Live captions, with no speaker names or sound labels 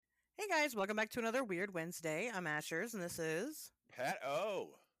Hey guys, welcome back to another Weird Wednesday. I'm Ashers, and this is Pat O.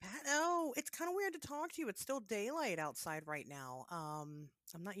 Pat. Oh, it's kind of weird to talk to you. It's still daylight outside right now. I'm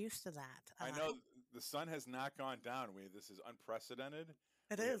not used to that. I know the sun has not gone down. This is unprecedented.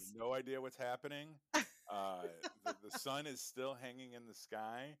 It We have is. no idea what's happening. The sun is still hanging in the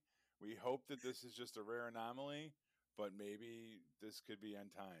sky. We hope that this is just a rare anomaly, but maybe this could be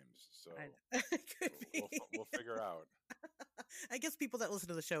end times. So It could we'll be. figure out. I guess people that listen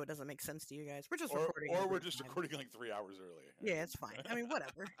to the show, it doesn't make sense to you guys. We're just Or recording at a or we're weird just time. recording like 3 hours early. I Yeah, mean, it's fine. I mean,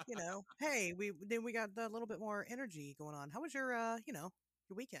 whatever. Hey, we got a little bit more energy going on. How was your your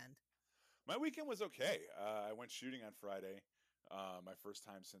weekend? my weekend was okay. I went shooting on Friday, my first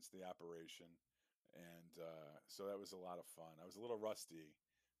time since the operation, and so that was a lot of fun. I was a little rusty,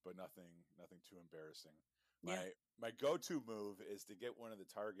 but nothing too embarrassing. Yeah. My go to move is to get one of the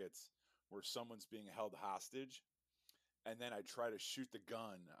targets where someone's being held hostage, and then I try to shoot the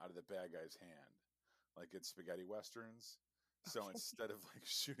gun out of the bad guy's hand, like it's spaghetti westerns. So instead of like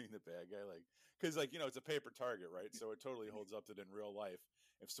shooting the bad guy, like because it's a paper target, right? So it totally holds up that in real life,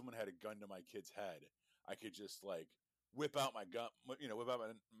 if someone had a gun to my kid's head, I could just like whip out my gun, whip out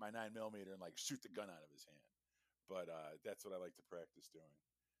my 9mm and like shoot the gun out of his hand. But that's what I like to practice doing,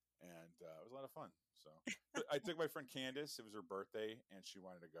 and it was a lot of fun. So I took my friend Candace. It was her birthday, and she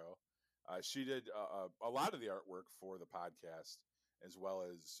wanted to go. She did a lot of the artwork for the podcast, as well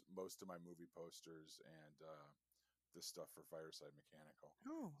as most of my movie posters and the stuff for Fireside Mechanical.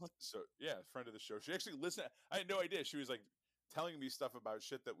 Oh, well, So yeah, friend of the show. She actually listened. I had no idea. She was like telling me stuff about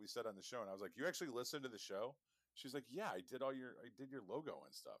shit that we said on the show, and I was like, "You actually listened to the show?" She's like, "Yeah, I did your logo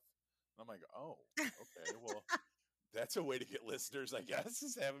and stuff." And I'm like, "Oh, okay. Well, that's a way to get listeners, I guess,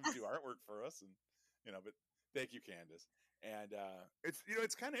 is have them do artwork for us." And but thank you, Candace. And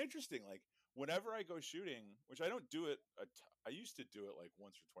it's kind of interesting. Like whenever I go shooting, which I don't do it, I used to do it like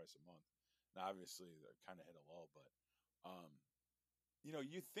once or twice a month. Now, obviously, I kind of hit a lull, but um,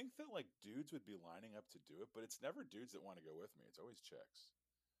 you think that like dudes would be lining up to do it, but it's never dudes that want to go with me. It's always chicks,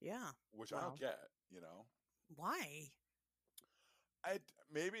 yeah. which I don't Well, get. why?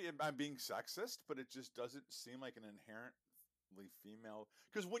 Maybe I'm being sexist, but it just doesn't seem like an inherently female.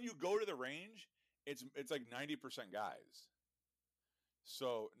 Because when you go to the range, it's like 90% guys,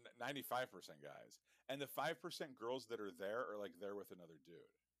 so 95% guys, and the 5% girls that are there are like there with another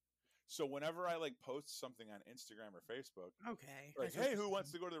dude. So whenever I like post something on Instagram or Facebook, Okay, I like, see what hey, you're who wants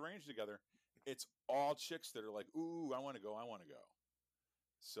saying. to go to the range together? It's all chicks that are like, ooh, I want to go, I want to go.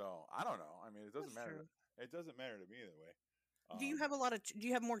 So I don't know. I mean, it doesn't That's matter. true. It doesn't matter to me either way. Do you have Um, a lot of? Do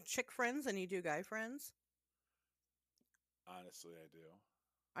you have more chick friends than you do guy friends? Honestly, I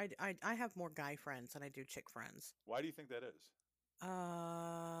do. I have more guy friends than I do chick friends. Why do you think that is?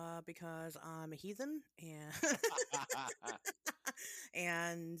 Because I'm a heathen, and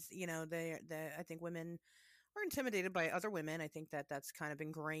and they I think women are intimidated by other women. I think that that's kind of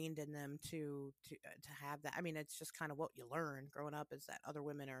ingrained in them to have that. I mean, it's just kind of what you learn growing up is that other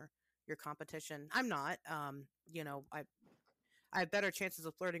women are your competition. I'm not. I have better chances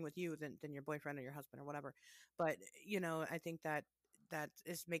of flirting with you than your boyfriend or your husband or whatever. But I think that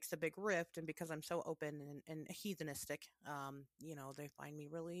makes a big rift, and because I'm so open and heathenistic, they find me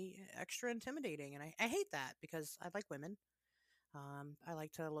really extra intimidating, and I hate that because I like women. I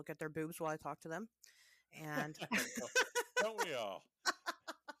like to look at their boobs while I talk to them, and don't, don't we all?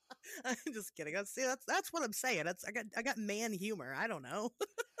 I'm just kidding. That's what I'm saying. I got man humor. I don't know.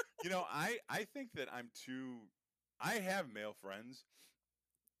 I think that I'm too. I have male friends,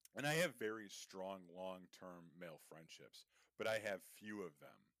 and I have very strong long term male friendships, but I have few of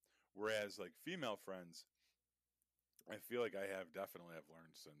them. Whereas like female friends, I feel like I have definitely have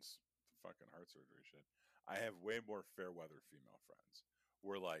learned since the fucking heart surgery shit. I have way more fair weather female friends.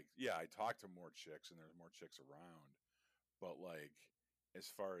 Where like, yeah, I talk to more chicks and there's more chicks around, but like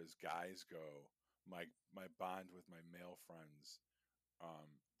as far as guys go, my bond with my male friends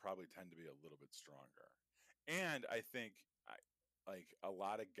probably tend to be a little bit stronger. And I think like a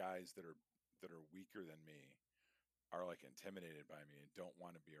lot of guys that are weaker than me are like intimidated by me and don't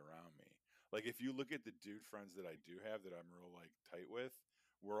want to be around me. Like if you look at the dude friends that I do have that I'm real like tight with,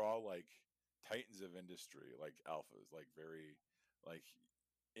 we're all like titans of industry, like alphas, like very like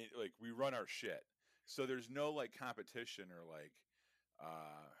like we run our shit. So there's no like competition or like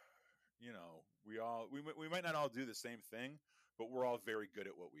uh we might not all do the same thing, but we're all very good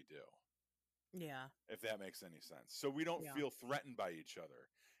at what we do, Yeah, if that makes any sense. So we don't yeah. feel threatened by each other.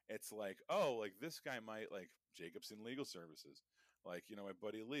 It's like, oh, like this guy might like Jacobson Legal Services, like my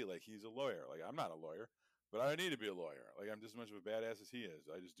buddy Lee, like he's a lawyer. Like I'm not a lawyer, but I don't need to be a lawyer. Like I'm just as much of a badass as he is.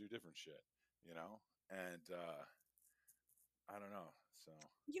 I just do different shit, you know. And I don't know. So,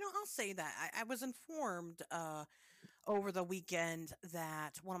 I'll say that I was informed over the weekend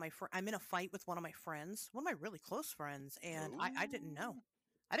that I'm in a fight with one of my friends, one of my really close friends, and I didn't know. ooh,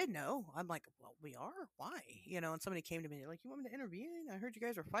 I didn't know. I'm like, well, we are. Why? And somebody came to me, they're like, you want me to intervene? I heard you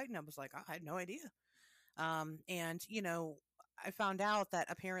guys were fighting. I was like, I had no idea. And I found out that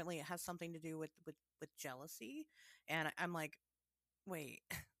apparently it has something to do with jealousy, and I'm like, wait,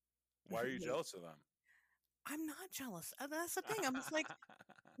 why are you wait, jealous of them? I'm not jealous. That's the thing. I'm just like,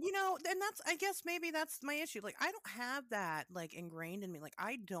 and that's, I guess maybe that's my issue. Like, I don't have that like ingrained in me. Like,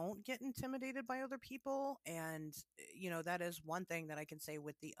 I don't get intimidated by other people. And, that is one thing that I can say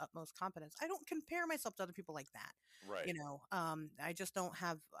with the utmost confidence. I don't compare myself to other people like that. Right. I just I don't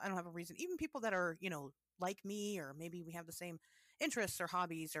have a reason. Even people that are, like me, or maybe we have the same interests or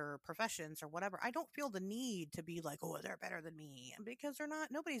hobbies or professions or whatever. I don't feel the need to be like, oh, they're better than me, because they're not.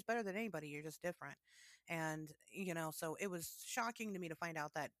 Nobody's better than anybody. You're just different. And so it was shocking to me to find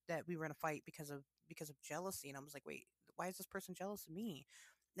out that we were in a fight because of jealousy. And I was like, wait, why is this person jealous of me?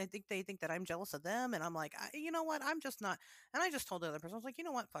 I think they think that I'm jealous of them, and I'm like, you know what, I'm just not. And I just told the other person, I was like, you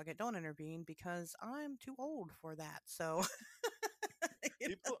know what, fuck it, don't intervene, because I'm too old for that. So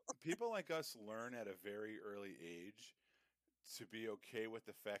People like us learn at a very early age to be okay with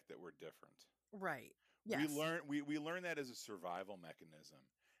the fact that we're different. right, We yes, learn we learn that as a survival mechanism.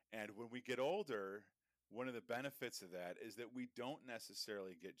 And when we get older, one of the benefits of that is that we don't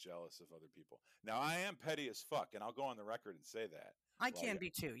necessarily get jealous of other people. Now, I am petty as fuck, and I'll go on the record and say that. I Like, can be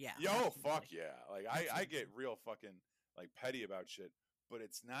too. Yeah, yo, fuck absolutely, yeah. Like I get absolutely. real fucking like petty about shit, but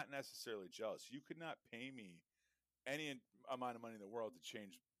it's not necessarily jealous. You could not pay me any amount of money in the world to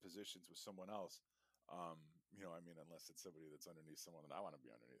change positions with someone else. Um, I mean, unless it's somebody that's underneath someone that I want to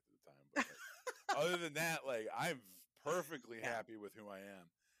be underneath at the time. But like, other than that, like I'm perfectly Yeah, happy with who I am,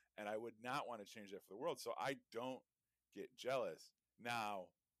 and I would not want to change that for the world. So I don't get jealous. Now,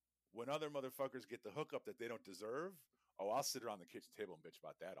 when other motherfuckers get the hookup that they don't deserve, oh, I'll sit around the kitchen table and bitch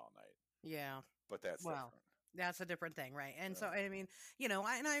about that all night. yeah. But that's Well, different. that's a different thing, right? And so, Right. I mean,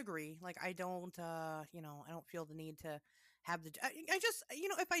 I agree. Like, I don't feel the need to have I just,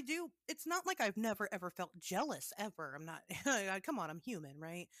 if I do, it's not like I've never ever felt jealous ever. I'm not. Come on, I'm human,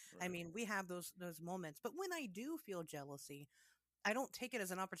 right? I Right. mean, we have those moments, but when I do feel jealousy, I don't take it as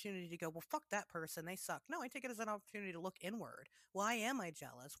an opportunity to go, well, fuck that person, they suck. No, I take it as an opportunity to look inward. Why am I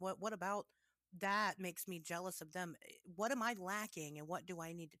jealous? What about that makes me jealous of them? What am I lacking, and what do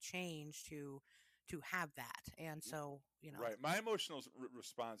I need to change to have that? And so, Right. My emotional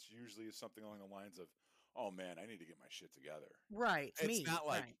response usually is something along the lines of, "Oh man, I need to get my shit together." right, It's me, not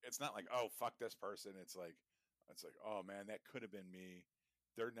like right, it's not like, "Oh, fuck this person." It's like, "Oh man, that could have been me.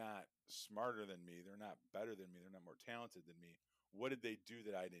 They're not smarter than me. They're not better than me. They're not more talented than me. What did they do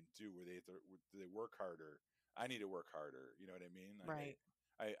that I didn't do? Did they work harder? I need to work harder." You know what I mean? right.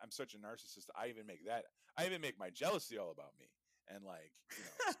 I'm such a narcissist. I even make my jealousy all about me, and like,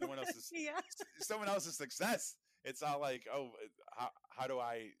 Yeah, someone else's success. It's all like, oh, how do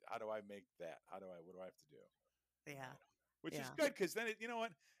I make that? What do I have to do? yeah, Which is yeah. good because then you know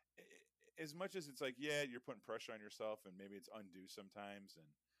what? As much as it's like, yeah, you're putting pressure on yourself, and maybe it's undue sometimes, and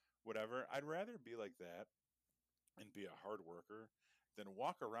whatever. I'd rather be like that and be a hard worker than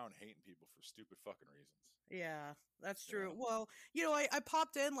walk around hating people for stupid fucking reasons. Yeah, that's You true. know, Well, I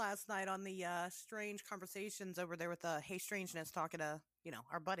popped in last night on the strange conversations over there with Hey Strangeness, talking to,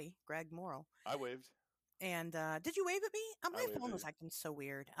 our buddy, Greg Morrill. I waved. And did you wave at me? I My waved phone at was you. acting so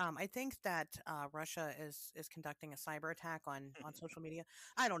weird. I think that Russia is conducting a cyber attack on social media.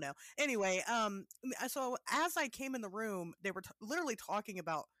 I don't know. Anyway, so as I came in the room, they were literally talking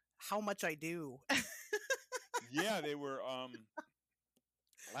about how much I do. Yeah, they were.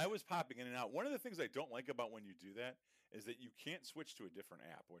 I was popping in and out. One of the things I don't like about when you do that is that you can't switch to a different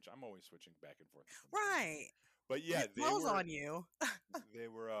app, which I'm always switching back and forth between the different apps. Right. But And yeah, it tells on you. they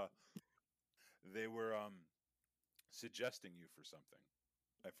were they were suggesting you for something.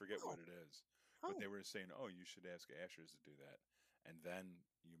 I forget Oh, what it is, but oh. they were saying, "Oh, you should ask Ashers to do that," and then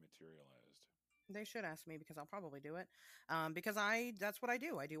you materialized. They should ask me, because I'll probably do it. Because that's what I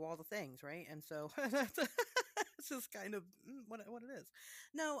do. I do all the things, right? And so that's it's just kind of what it is.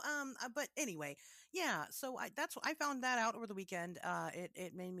 No, but anyway, yeah. So I found that out over the weekend.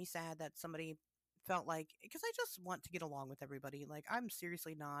 It made me sad that somebody felt like, because I just want to get along with everybody. Like, I'm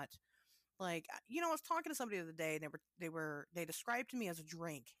seriously not like, I was talking to somebody the other day, and they described me as a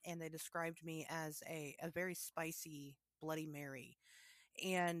drink, and they described me as a very spicy Bloody Mary.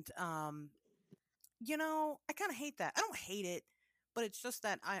 And I kind of hate that. I don't hate it, but it's just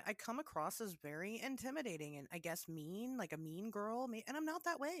that I come across as very intimidating and I guess mean, like a mean girl, and I'm not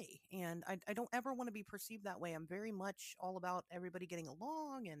that way. And I don't ever want to be perceived that way. I'm very much all about everybody getting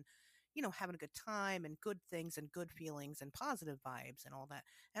along and, having a good time and good things and good feelings and positive vibes and all that.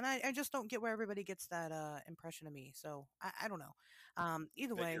 And I just don't get where everybody gets that impression of me. So I don't know.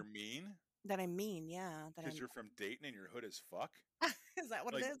 Either That way, you're mean that I'm mean. Yeah. That because I'm, you're from Dayton and you're hood as fuck. is that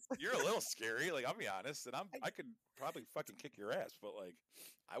what it Like is? you're a little scary. Like I'll be honest, and I, I could probably fucking kick your ass, but like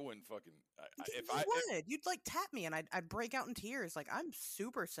I wouldn't fucking if You I if, would. You'd like tap me and I'd break out in tears. Like I'm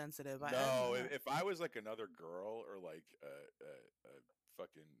super sensitive. I'm no not. if I was like another girl or like a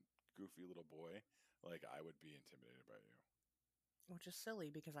fucking goofy little boy, like I would be intimidated by you. Which is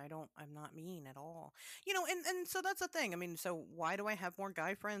silly because I'm not mean at all. And so that's the thing. I mean, so why do I have more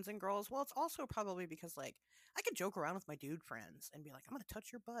guy friends than girls? Well, it's also probably because like I could joke around with my dude friends and be like, I'm gonna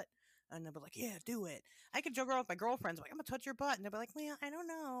touch your butt. And they'll be like, yeah, do it. I could joke around with my girlfriends, like, I'm gonna touch your butt. And they'll be like, well, I don't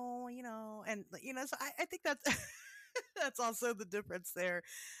know, and so I think that's that's also the difference there.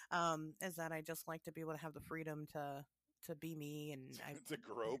 Is that I just like to be able to have the freedom to be me and I To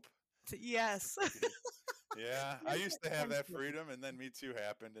grope. To yes. fucking yeah, I Yes, used to have I'm that sorry. freedom, and then Me Too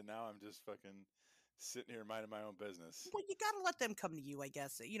happened, and now I'm just fucking sitting here minding my own business. Well, you gotta let them come to you, I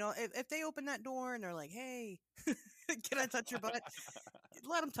guess. If they open that door and they're like, "Hey, can I touch your butt?"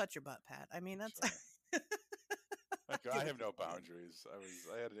 Let them touch your butt, Pat. I mean, that's Sure. I Like do I what have you no want. boundaries.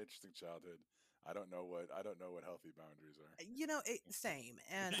 I had an interesting childhood. I don't know what healthy boundaries are. Same,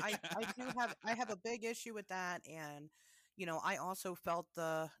 and I have a big issue with that, and I also felt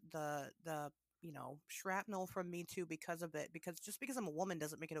the shrapnel from Me Too because of it. Because just because I'm a woman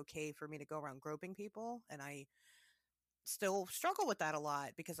doesn't make it okay for me to go around groping people, and I still struggle with that a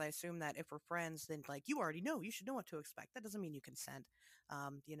lot because I assume that if we're friends, then like you already know, you should know what to expect. That doesn't mean you consent,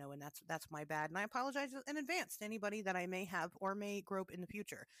 and that's my bad. And I apologize in advance to anybody that I may have or may grope in the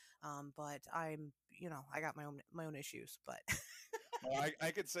future. But I got my own issues, but Well,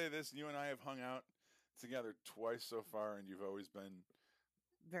 I could say this: you and I have hung out together twice so far, and you've always been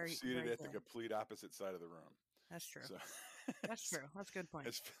very seated very at the good. complete opposite side of the room. That's true. So, That's so true. That's a good point.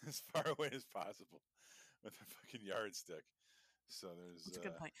 as far away as possible with a fucking yardstick. So there's That's a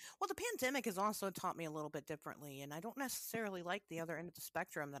good point. Well, the pandemic has also taught me a little bit differently, and I don't necessarily like the other end of the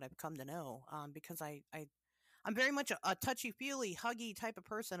spectrum that I've come to know, because I'm very much a touchy feely, huggy type of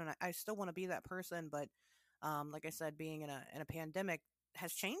person, and I still want to be that person. But like I said, being in a pandemic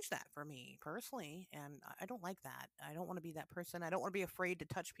has changed that for me personally, and I don't like that. I don't want to be that person. I don't want to be afraid to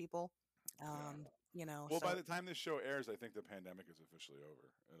touch people. yeah. Well, by So the time this show airs, I think the pandemic is officially over.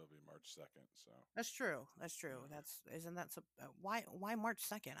 It'll be March 2nd. So that's true. That's true. yeah, That's isn't that why March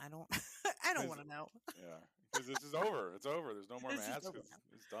 2nd? I don't I don't because want to know. yeah, because this is over. It's over. There's no more It's just masks. over now.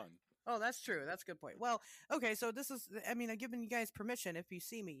 It's done. Oh, that's true. That's a good point. Well, okay, so this is I mean, I've given you guys permission. If you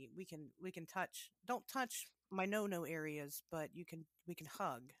see me, we can touch. Don't touch my no areas, but we can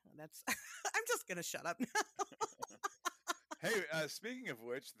hug. That's I'm just going to shut up now. Hey, speaking of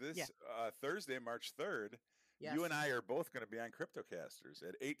which, Yeah. this Thursday, March 3rd, you Yes. and I are both going to be on CryptoCasters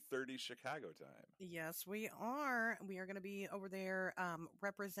at 8:30 Chicago time. Yes, we are. We are going to be over there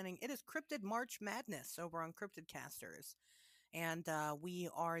representing it is Cryptid March Madness over on Cryptid Casters. And we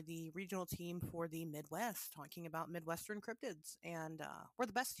are the regional team for the Midwest, talking about Midwestern cryptids. And we're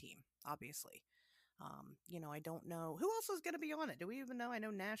the best team, obviously. I don't know who else is going to be on it. Do we even know? I know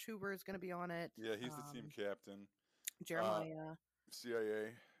Nash Hoover is going to be on it. Yeah, he's the team captain. Uh, Jeremiah,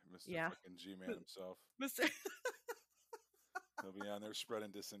 CIA, Mr. yeah, fucking G-Man himself. Mr. He'll be on there spreading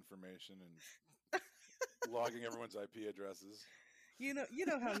disinformation and logging everyone's IP addresses. you know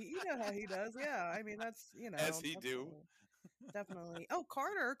how he does. Yeah, I mean that's As he do. definitely. Definitely. Oh,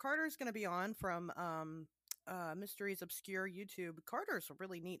 Carter. Carter's going to be on from Mysteries Obscure YouTube. Carter's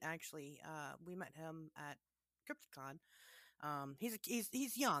really neat, actually. We met him at CryptoCon.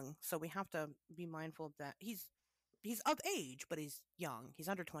 He's young, so we have to be mindful of that. He's of age, but he's young. He's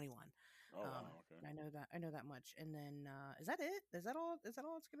under 21. Oh Um, wow, okay. I know that. I know that much. And then is that it? Is that all? Is that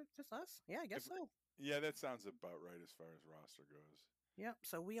all? It's gonna just us? Yeah, I guess If, so. yeah, that sounds about right as far as roster goes. Yep.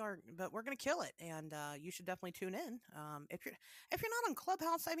 So we are, but we're gonna kill it, and you should definitely tune in. If you're not on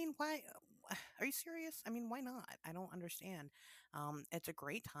Clubhouse, I mean, why? Are you serious? I mean, why not? I don't understand. It's a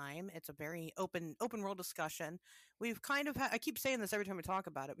great time. It's a very open world discussion. We've kind of I keep saying this every time we talk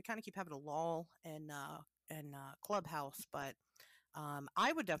about it. We kind of keep having a lull in Clubhouse, but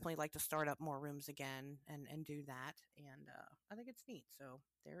I would definitely like to start up more rooms again and do that, and I think it's neat. So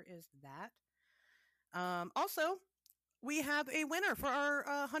there is that. Also, we have a winner for our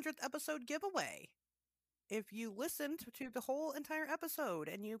 100th episode giveaway. if you listened to the whole entire episode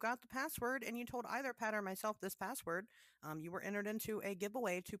and you got the password and you told either Pat or myself this password, you were entered into a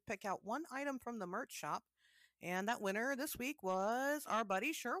giveaway to pick out one item from the merch shop. And that winner this week was our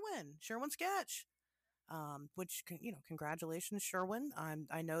buddy Sherwin, Sherwin Sketch. Which congratulations, Sherwin.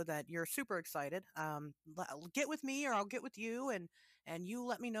 I know that you're super excited. Get with me, or I'll get with you, and you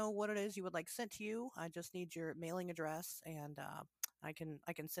let me know what it is you would like sent to you. I just need your mailing address, and I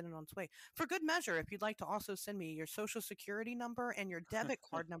can send it on its way. For good measure, if you'd like to also send me your social security number and your debit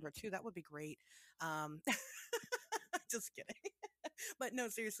card number too, that would be great. Um, just kidding. But no,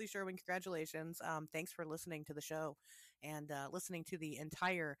 seriously, Sherwin, congratulations. Thanks for listening to the show and listening to the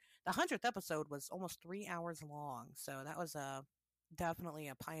 100th episode was almost 3 hours long. So that was definitely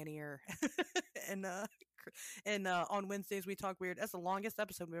a pioneer. and on Wednesdays, we talk weird. That's the longest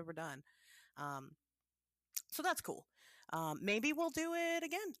episode we've ever done. Um, so that's cool. Maybe we'll do it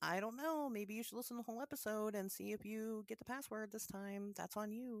again. I don't know. Maybe you should listen to the whole episode and see if you get the password this time. That's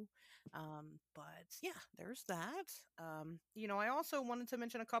on you. But yeah, there's that. I also wanted to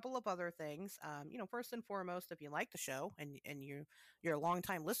mention a couple of other things. First and foremost, if you like the show and you're a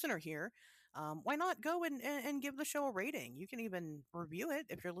longtime listener here, why not go and give the show a rating? You can even review it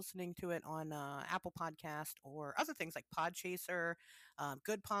if you're listening to it on Apple Podcast or other things like Podchaser,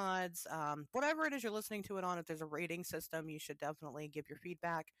 Good Pods, whatever it is you're listening to it on. If there's a rating system, you should definitely give your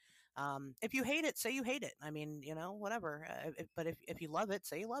feedback. If you hate it, say you hate it. I mean, whatever. But if you love it,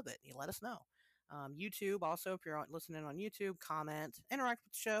 say you love it. You let us know. YouTube also, if you're listening on YouTube, comment, interact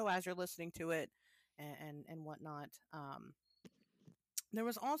with the show as you're listening to it, and whatnot. There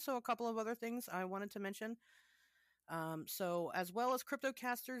was also a couple of other things I wanted to mention. So as well as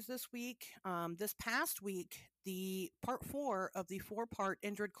CryptoCasters this week, this past week, the part 4 of the 4-part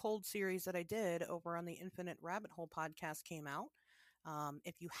Indrid Cold series that I did over on the Infinite Rabbit Hole podcast came out.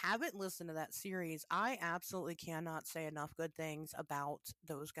 If you haven't listened to that series, I absolutely cannot say enough good things about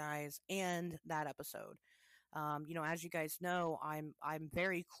those guys and that episode. As you guys know, I'm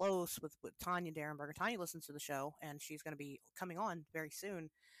very close with Tanya Derenberger. Tanya listens to the show, and she's going to be coming on very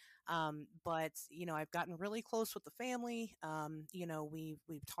soon. But I've gotten really close with the family.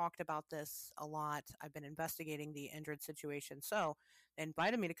 We've talked about this a lot. I've been investigating the Indrid situation, so they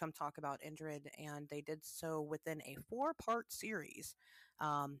invited me to come talk about Indrid, and they did so within a 4-part series.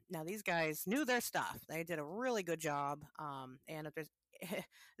 Now these guys knew their stuff. They did a really good job. And if there's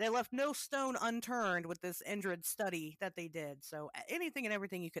they left no stone unturned with this Indrid study that they did. So anything and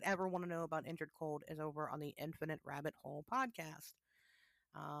everything you could ever want to know about Indrid Cold is over on the Infinite Rabbit Hole podcast.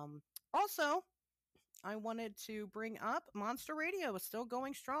 Also, I wanted to bring up Monster Radio is still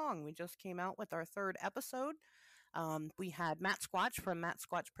going strong. We just came out with our 3rd episode. We had Matt Squatch from Matt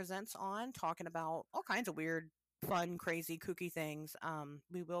Squatch Presents on talking about all kinds of weird, fun, crazy, kooky things.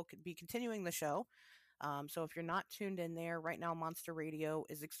 We will be continuing the show. So if you're not tuned in there right now, Monster Radio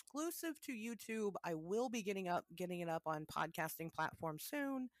is exclusive to YouTube. I will be getting it up on podcasting platforms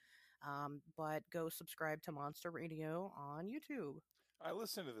soon. But go subscribe to Monster Radio on YouTube. I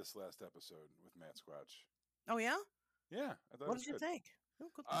listened to this last episode with Matt Squatch. Oh yeah? Yeah, I thought. What did you think?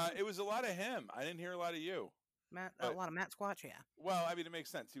 It was a lot of him. I didn't hear a lot of you. A lot of Matt Squatch, yeah. Well, I mean, it makes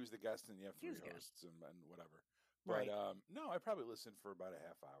sense. He was the guest, and you have 3 hosts and whatever. But right. No, I probably listened for about a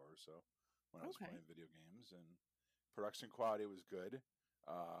half hour or so when I was playing video games, and production quality was good.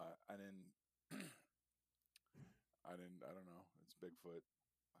 I didn't. I don't know. It's Bigfoot,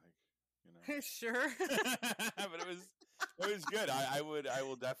 Sure. But it was good. I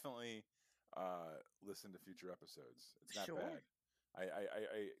will definitely listen to future episodes. It's not bad.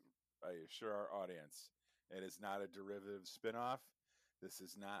 I assure our audience, it is not a derivative spinoff. This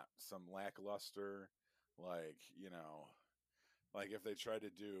is not some lackluster, like if they tried to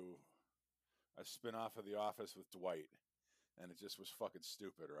do a spinoff of The Office with Dwight, and it just was fucking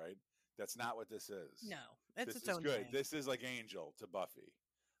stupid, right? That's not what this is. No, it's this its own good. thing. This is like Angel to Buffy.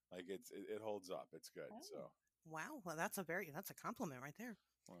 Like it holds up. It's good. Oh. So wow, well that's a compliment right there.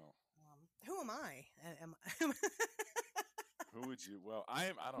 Well, who am I? Who would you? Well, I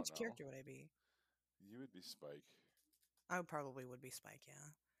don't know. Which character would I be? You would be Spike. I probably would be Spike.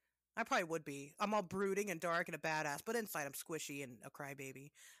 Yeah, I probably would be. I'm all brooding and dark and a badass, but inside I'm squishy and a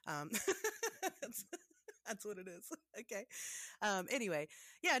crybaby. That's what it is. Okay. Anyway,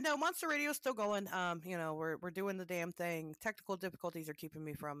 yeah, no, Monster Radio is still going. We're doing the damn thing. Technical difficulties are keeping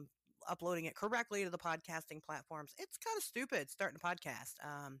me from uploading it correctly to the podcasting platforms. It's kind of stupid starting a podcast.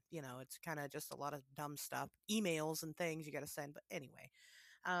 It's kind of just a lot of dumb stuff, emails and things you got to send. But anyway,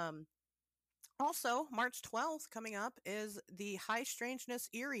 also March 12th coming up is the High Strangeness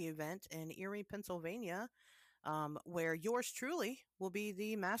Erie event in Erie, Pennsylvania, where yours truly will be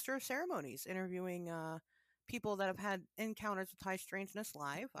the master of ceremonies interviewing people that have had encounters with high strangeness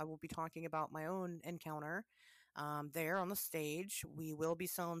live. I will be talking about my own encounter there on the stage. We will be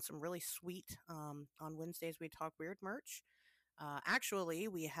selling some really sweet on Wednesdays. We talk weird merch. Actually,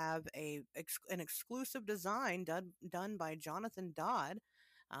 we have an exclusive design done by Jonathan Dodd,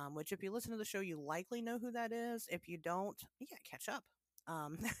 which if you listen to the show, you likely know who that is. If you don't, yeah, catch up.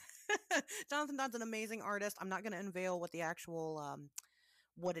 Um, Jonathan Dodd's an amazing artist. I'm not going to unveil what the actual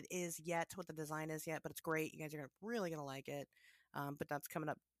what it is yet, what the design is yet, but it's great. You guys are really gonna like it. But that's coming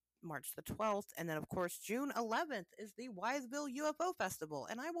up March the 12th, and then of course June 11th is the Wiseville UFO Festival,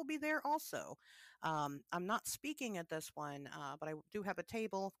 and I will be there also. I'm not speaking at this one, but I do have a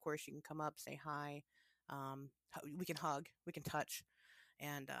table. Of course, you can come up, say hi. We can hug, we can touch,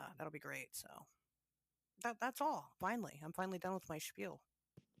 and that'll be great. So that's all. Finally, I'm finally done with my spiel.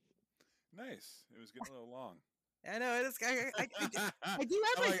 Nice. It was getting a little long. I know it is. I do I'm like,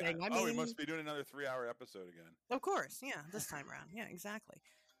 everything. I oh, we mean, must be doing another 3-hour episode again. of course, yeah. This time around, yeah, exactly.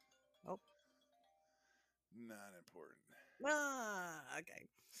 Oh, Not important. okay.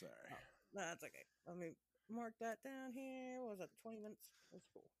 Sorry. Oh, no, that's okay. Let me mark that down here. What was that? 20 minutes? That's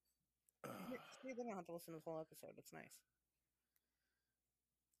cool. See, they don't have to listen to the full episode. It's nice.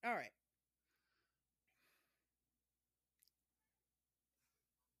 All right.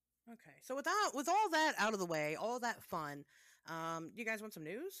 Okay. So with all that out of the way, all that fun, you guys want some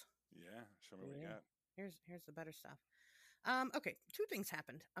news? Yeah. Show me what you Yeah. got. Here's the better stuff. Okay. Two things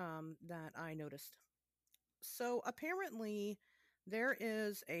happened that I noticed. So apparently, there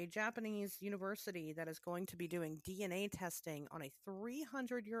is a Japanese university that is going to be doing DNA testing on a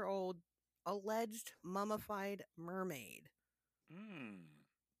 300-year-old alleged mummified mermaid. Mm.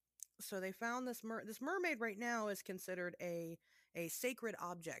 So they found this mermaid right now is considered a sacred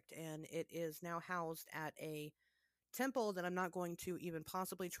object, and it is now housed at a temple that I'm not going to even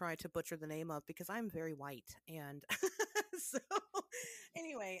possibly try to butcher the name of because I'm very white. And so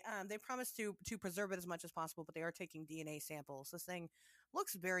anyway, they promise to preserve it as much as possible, but they are taking DNA samples. This thing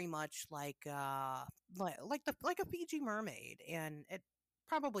looks very much like a Fiji mermaid, and it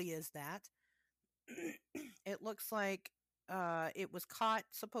probably is that. It looks like it was caught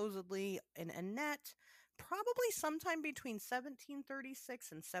supposedly in a net, probably sometime between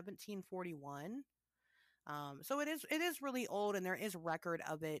 1736 and 1741. So it is really old, and there is record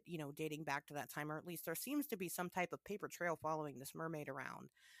of it, dating back to that time, or at least there seems to be some type of paper trail following this mermaid around.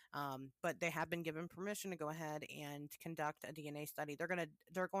 But they have been given permission to go ahead and conduct a DNA study.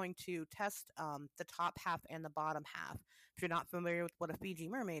 They're going to test the top half and the bottom half. If you're not familiar with what a Fiji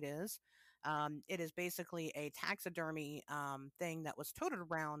mermaid is, it is basically a taxidermy thing that was toted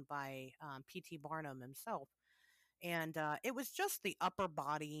around by P.T. Barnum himself, and it was just the upper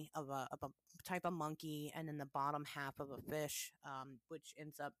body of a type of monkey, and then the bottom half of a fish, which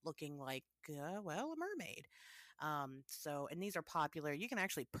ends up looking like well, a mermaid. And these are popular. You can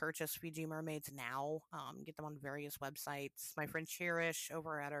actually purchase Fiji mermaids now, get them on various websites. My friend Cherish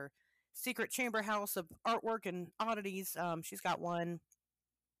over at her secret chamber house of artwork and oddities, she's got one.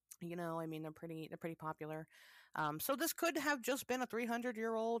 I mean, they're pretty popular. So this could have just been a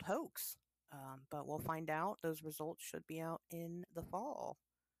 300-year-old hoax. But we'll find out. Those results should be out in the fall.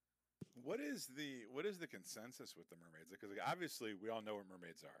 What is the consensus with the mermaids? Because like, obviously we all know what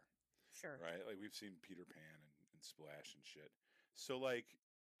mermaids are, Sure. right? Like we've seen Peter Pan and Splash and shit. So like,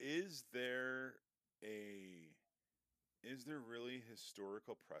 is there a is there really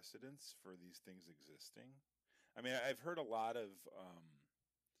historical precedence for these things existing? I mean, I've heard a lot of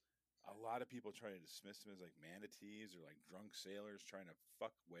people try to dismiss them as like manatees or like drunk sailors trying to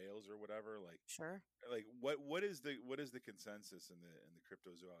fuck whales or whatever. Sure. Like what is the consensus in the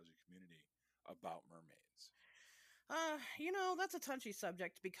cryptozoology community about mermaids? That's a touchy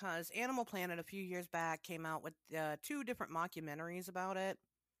subject because Animal Planet a few years back came out with two different mockumentaries about it.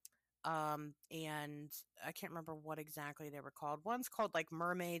 And I can't remember what exactly they were called. One's called like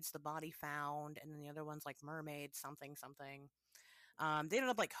Mermaids, the Body Found, and then the other one's like Mermaids, something, something. They ended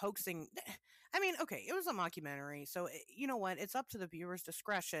up like hoaxing. I mean, okay, it was a mockumentary, so you know what? It's up to the viewer's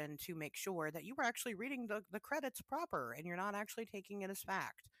discretion to make sure that you were actually reading the credits proper and you're not actually taking it as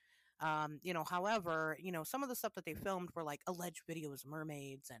fact. However, some of the stuff that they filmed were like alleged videos of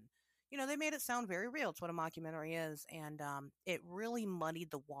mermaids, and they made it sound very real. It's what a mockumentary is, and it really muddied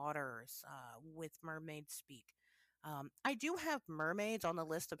the waters with mermaid speak. I do have mermaids on the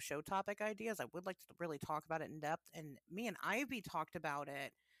list of show topic ideas. I would like to really talk about it in depth, and me and Ivy talked about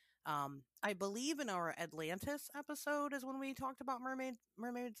it. I believe in our Atlantis episode is when we talked about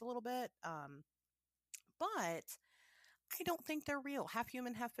mermaids a little bit. But I don't think they're real. Half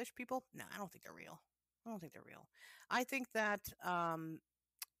human, half fish people. No, I don't think they're real. I don't think they're real. I think that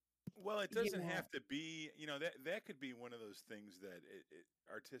Well, it You doesn't know, have to be, that could be one of those things that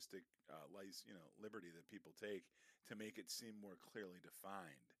artistic liberty that people take to make it seem more clearly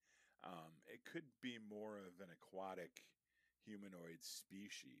defined. It could be more of an aquatic humanoid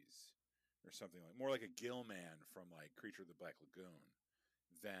species or something like more like a gill man from like Creature of the Black Lagoon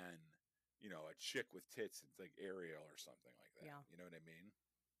than, a chick with tits. It's like Ariel or something like that. yeah, You know what I mean?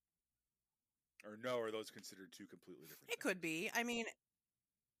 Or no, are those considered two completely different it could things? be. I mean,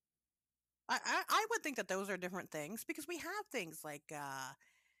 I would think that those are different things because we have things like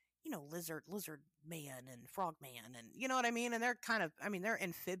lizard man and frog man, and you know what I mean, and they're kind of, I mean, they're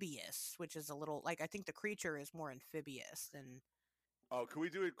amphibious, which is a little like, I think the creature is more amphibious than Oh, can we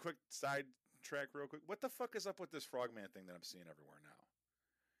do a quick side track real quick? What the fuck is up with this frogman thing that I'm seeing everywhere now?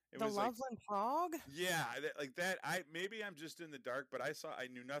 It the was like, Loveland frog. yeah, like that. Maybe I'm just in the dark, but I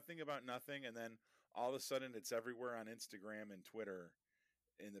knew nothing about nothing, and then all of a sudden it's everywhere on Instagram and Twitter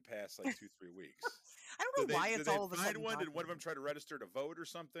in the past like 2 3 weeks. I don't Did know they why did it's they all of a find sudden one? Did one of popular. them try to register to vote or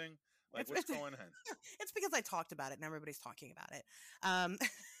something? Like It's what's going on? it's because I talked about it and everybody's talking about it.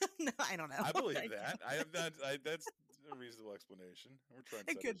 No, I don't know. I believe that. I have not. That's a reasonable explanation. We're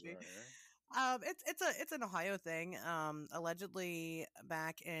It could trendsetters be. around here. It's an Ohio thing. Allegedly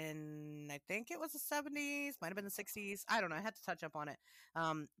back in, I think it was the 70s, might have been the 60s. I don't know. I had to touch up on it.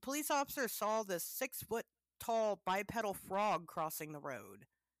 Police officers saw this 6 foot tall bipedal frog crossing the road,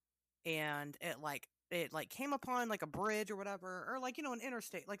 and it came upon like a bridge or whatever, or like, an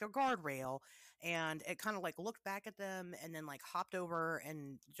interstate, like a guardrail, and it kind of like looked back at them and then like hopped over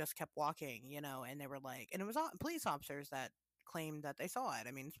and just kept walking, and they were like, and it was police officers that claimed that they saw it.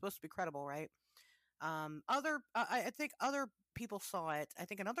 I mean, it's supposed to be credible, right? Other I think other people saw it. I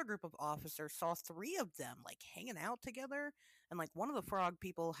think another group of officers saw three of them like hanging out together, and like one of the frog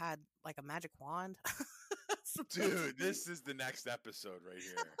people had like a magic wand. Dude, Supposedly, this is the next episode right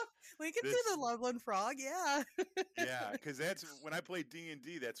here. we could do This the Loveland Frog, yeah. Yeah, because that's when I play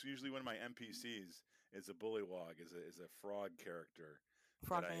D&D. That's usually one of my NPCs is a bullywog, is a frog character that I.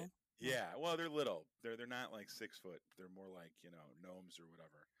 Frogman. Yeah. Yeah, well, they're little. They're not like 6 foot. They're more like gnomes or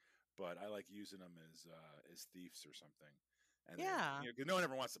whatever. But I like using them as thieves or something. And they're Yeah. 'cause no one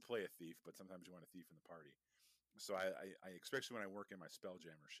ever wants to play a thief, but sometimes you want a thief in the party. So I especially when I work in my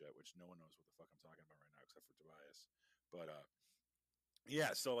Spelljammer shit, which no one knows what the fuck I'm talking about right now except for Tobias. But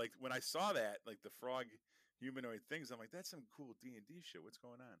yeah, so like when I saw that, like the frog humanoid things, I'm like, that's some cool D&D shit. What's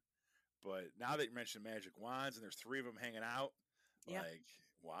going on? But now that you mentioned magic wands and there's three of them hanging out, Yeah. like,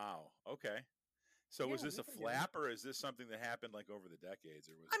 wow, okay. So was Yeah, this they a can do it. flap or is this something that happened like over the decades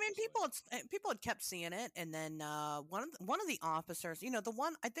or was I it mean, just like people had kept seeing it, and then one of the officers, the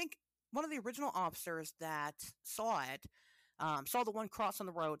one, I think one of the original officers that saw it, saw the one cross on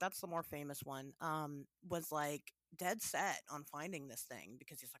the road. That's the more famous one. Was like dead set on finding this thing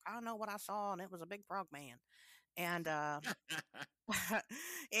because he's like, I don't know what I saw, and it was a big frog man, and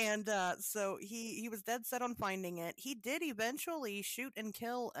and so he was dead set on finding it. He did eventually shoot and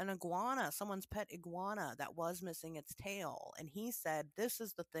kill an iguana, someone's pet iguana that was missing its tail, and he said, "This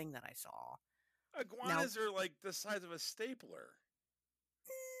is the thing that I saw." Now, iguanas are like the size of a stapler.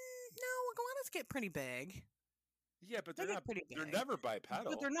 no, iguanas get pretty big. Yeah, but They get pretty they're big. never But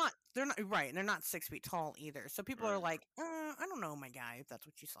bipedal. they're not right, and they're not 6 feet tall either. So people are Right. like, I don't know, my guy, if that's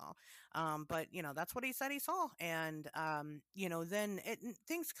what you saw. But that's what he said he saw, and then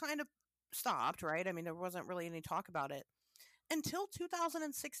things kind of stopped, right? I mean, there wasn't really any talk about it until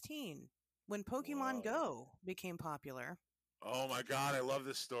 2016 when Pokemon Whoa. Go became popular. Oh my god, I love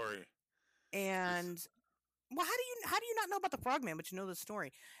this story. This And well, how do you not know about the Frogman, but you know the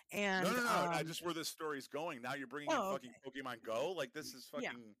story? No, And no, no. I just where this story's going. Now you're bringing in oh, fucking okay, Pokemon Go. Like this is yeah.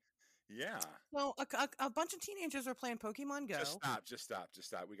 fucking yeah. So a bunch of teenagers are playing Pokemon Just Go. stop. Just stop. Just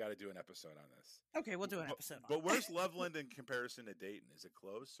stop. We got to do an episode on this. Okay, we'll do an But, episode on but it. where's Loveland in comparison to Dayton? Is it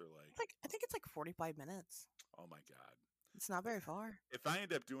close or like? Like, I think it's like 45 minutes. Oh my god. It's not very far. If I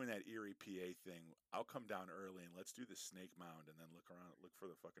end up doing that Erie, PA thing, I'll come down early and let's do the Snake Mound and then look around, look for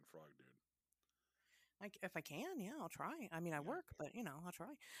the fucking frog dude. Like, if I can, yeah, I'll try. I mean, I Yeah. work, but I'll try.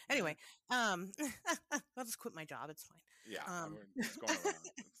 Yeah. Anyway, I'll just quit my job. It's Yeah. fine. I mean, it's going around.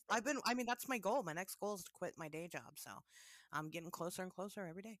 It's I've stubborn. been. I mean, that's my goal. My next goal is to quit my day job. So, I'm getting closer and closer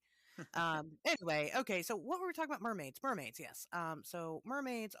every day. Anyway, okay. So, what were we talking about? Mermaids. Mermaids. Yes. So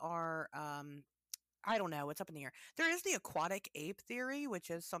mermaids are I don't know. It's up in the air. There is the aquatic ape theory,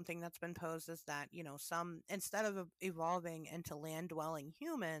 which is something that's been posed as that, some, instead of evolving into land dwelling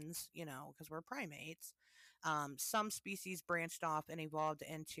humans, because we're primates, some species branched off and evolved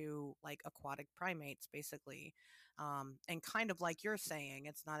into like aquatic primates, basically. And kind of like you're saying,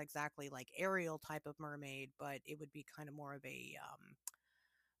 it's not exactly like Ariel type of mermaid, but it would be kind of more of a,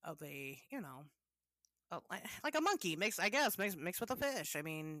 of a, like a monkey mix, I guess, mix with a fish. I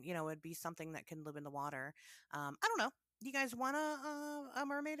mean, it'd be something that can live in the water. I don't know. You guys want a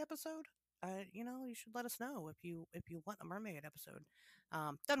mermaid episode? You should let us know if you want a mermaid episode.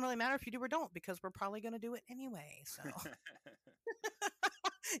 Doesn't really matter if you do or don't because we're probably going to do it anyway. So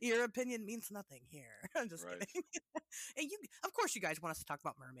your opinion means nothing here. I'm just Right. kidding. And of course, you guys want us to talk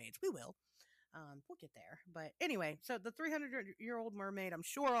about mermaids. We will. We'll get there. But anyway, so the 300-year-old mermaid, I'm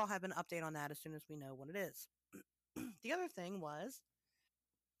sure I'll have an update on that as soon as we know what it is. The other thing was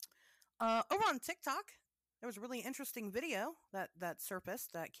over on TikTok, there was a really interesting video that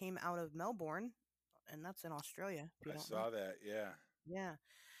surfaced that came out of Melbourne, and that's in Australia. If you I don't know, saw that. Yeah. yeah.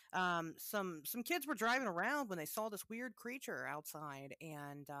 Some kids were driving around when they saw this weird creature outside,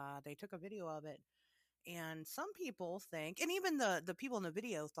 and they took a video of it. And some people think, and even the people in the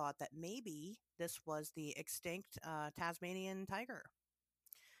video thought that maybe this was the extinct Tasmanian tiger.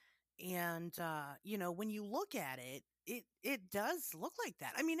 And when you look at it, it does look like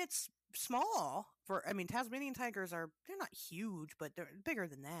that. I mean, it's small for. I mean, Tasmanian tigers they're not huge, but they're bigger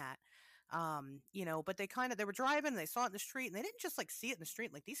than that. But they were driving, and they saw it in the street, and they didn't just like see it in the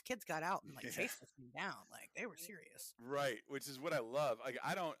street. Like these kids got out and like Yeah. chased this thing down. Like they were serious. Right. Which is what I love. Like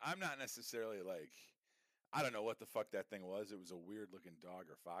I'm not necessarily like, I don't know what the fuck that thing was. It was a weird looking dog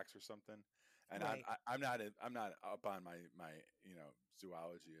or fox or something. And Right. I'm not up on my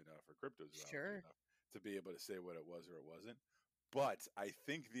zoology enough or cryptozoology Sure. enough to be able to say what it was or it wasn't. But I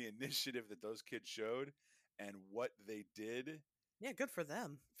think the initiative that those kids showed and what they did, Yeah. Good for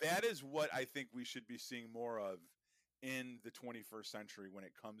them. that is what I think we should be seeing more of in the 21st century when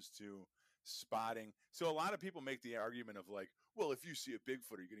it comes to spotting. So a lot of people make the argument of like, well, if you see a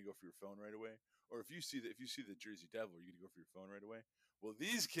Bigfoot, are you going to go for your phone right away? Or if you see the Jersey Devil, are you going to go for your phone right away? Well,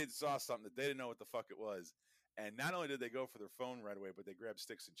 these kids saw something that they didn't know what the fuck it was. And not only did they go for their phone right away, but they grabbed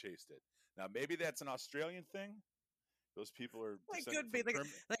sticks and chased it. Now, maybe that's an Australian thing. Those people are Like descended could from be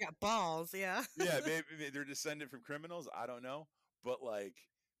they got balls. Yeah. yeah, maybe they're descended from criminals. I don't know, but like,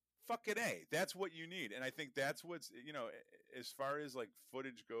 fucking a, that's what you need, and I think that's what's as far as like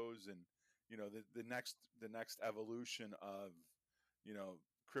footage goes, and the next evolution of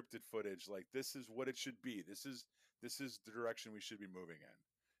cryptid footage. Like this is what it should be. This is the direction we should be moving in.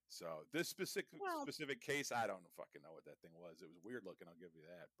 So this Well, specific case, I don't fucking know what that thing was. It was weird looking. I'll give you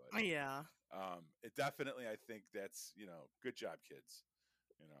that, but yeah. it definitely, I think that's good job, kids.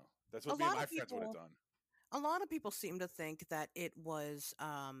 That's A what me and lot my of friends would have people done. a lot of people seem to think that it was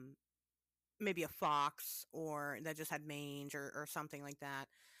maybe a fox or that just had mange or something like that.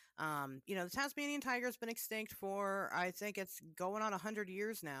 The Tasmanian tiger's been extinct for I think it's going on 100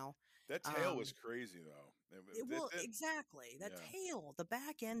 years now. That tail was Um, crazy though. well, exactly. That Yeah, tail, the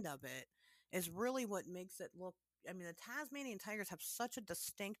back end of it, is really what makes it look. I mean, the Tasmanian tigers have such a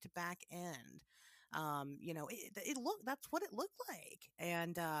distinct back end. It look that's what it looked like.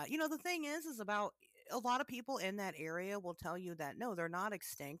 And the thing is about a lot of people in that area will tell you that no, they're not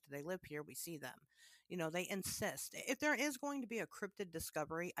extinct. They live here. We see them. They insist. If there is going to be a cryptid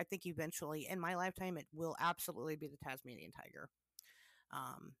discovery, I think eventually in my lifetime it will absolutely be the Tasmanian tiger,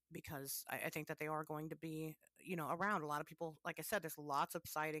 because I think that they are going to be, around. A lot of people, like I said, there's lots of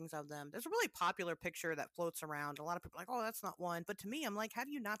sightings of them. There's a really popular picture that floats around. A lot of people are like, oh, that's not one. But to me, I'm like, how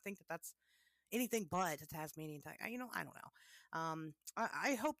do you not think that that's anything but a Tasmanian tiger? I don't know.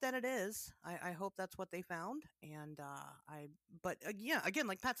 I hope that it is. I hope that's what they found. And but yeah, again,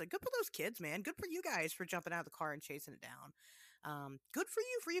 like Pat said, good for those kids, man. Good for you guys for jumping out of the car and chasing it down. Good for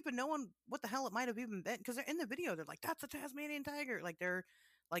you for even knowing what the hell it might have even been. Because they're in the video, they're like, "That's a Tasmanian tiger!" Like they're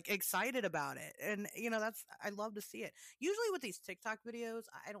like excited about it, and I love to see it. Usually with these TikTok videos,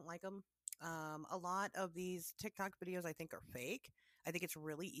 I don't like them. A lot of these TikTok videos I think are fake. I think it's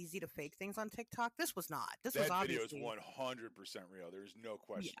really easy to fake things on TikTok. This was not. This was that video is obviously 100% real. There's no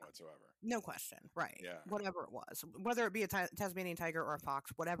question yeah. whatsoever. No question, right? Yeah, Whatever it was, whether it be a Tasmanian tiger or a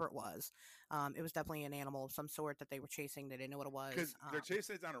fox, whatever it was definitely an animal of some sort that they were chasing. They didn't know what it was. because they're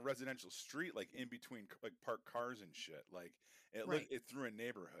chasing it down a residential street, like in between like parked cars and shit. Like Right, it through a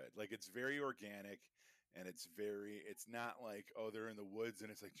neighborhood. Like it's very organic, and it's not like, oh, they're in the woods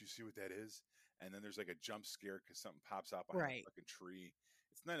and it's like, do you see what that is? And then there's like a jump scare because something pops out behind a right, fucking tree.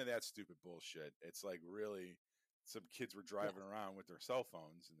 It's none of that stupid bullshit. It's like really, some kids were yeah, driving around with their cell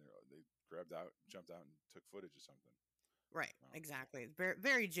phones and they grabbed out, jumped out, and took footage of something. right, Um, exactly. It's very,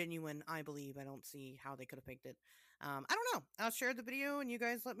 very genuine. I believe. I don't see how they could have faked it. I don't know. I'll share the video, and you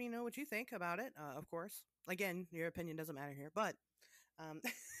guys let me know what you think about it. Of course, again, your opinion doesn't matter here, but um,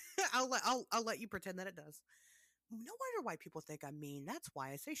 I'll let you pretend that it does. No wonder why people think I'm mean. That's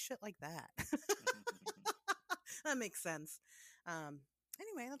why I say shit like that. That makes sense. Um,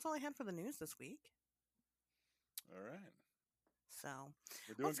 Anyway, that's all I had for the news this week. All right. So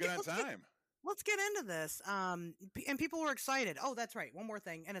We're doing let's good get on let's get time. let's get into this. And people were excited. Oh, that's right. One more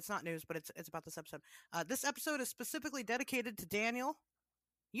thing, and it's not news, but it's about this episode. This episode is specifically dedicated to Daniel.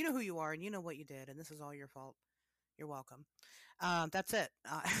 You know who you are, and you know what you did, and this is all your fault. You're welcome. That's it.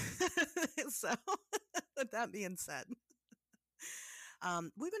 So, with that being said,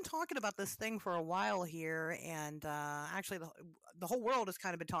 we've been talking about this thing for a while here, and actually, the whole world has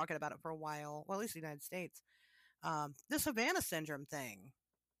kind of been talking about it for a while. Well, at least the United States. This Havana syndrome thing.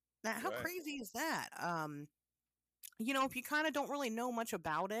 Now, how Right. crazy is that? If you kind of don't really know much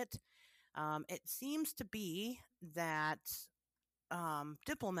about it, it seems to be that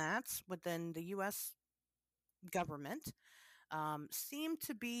diplomats within the U.S. government seem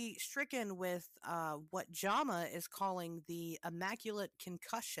to be stricken with what JAMA is calling the immaculate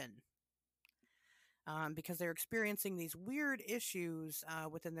concussion. Because they're experiencing these weird issues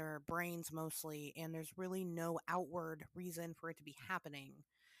within their brains mostly, and there's really no outward reason for it to be happening.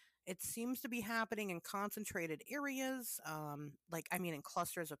 It seems to be happening in concentrated areas, in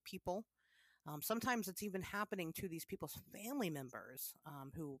clusters of people. Sometimes it's even happening to these people's family members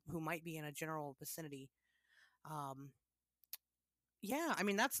who might be in a general vicinity. Um, yeah, I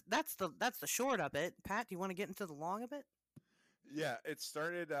mean that's the short of it. Pat, do you want to get into the long of it? Yeah, it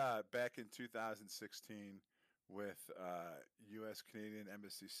started back in 2016 with U.S. Canadian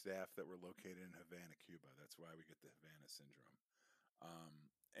Embassy staff that were located in Havana, Cuba. That's why we get the Havana syndrome. Um,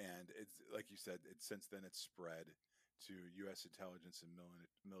 and it's like you said, since then it's spread to U.S. intelligence and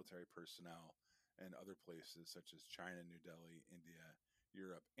military personnel and other places such as China, New Delhi, India,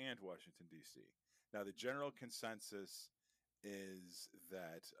 Europe, and Washington D.C. Now, the general consensus is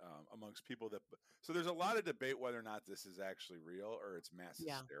that amongst people that so there's a lot of debate whether or not this is actually real or it's mass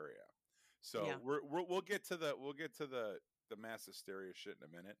Yeah, hysteria. So yeah, we'll get to the mass hysteria shit in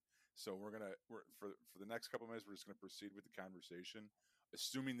a minute. So we're for the next couple of minutes we're just gonna proceed with the conversation,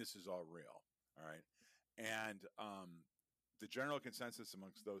 assuming this is all real. All right, and the general consensus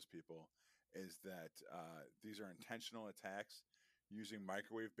amongst those people is that these are intentional attacks using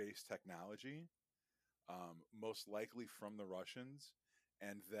microwave based technology, most likely from the Russians,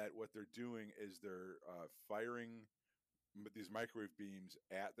 and that what they're doing is they're firing these microwave beams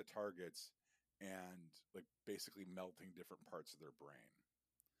at the targets and like basically melting different parts of their brain,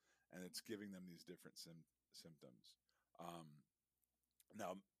 and it's giving them these different symptoms. Um,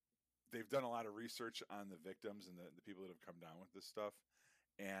 Now, they've done a lot of research on the victims and the people that have come down with this stuff,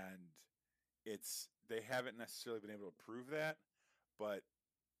 and they haven't necessarily been able to prove that, but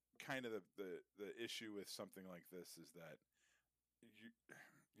kind of the issue with something like this is that you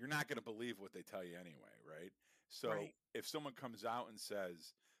you're not going to believe what they tell you anyway, right? So right. if someone comes out and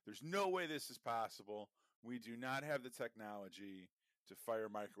says there's no way this is possible, we do not have the technology to fire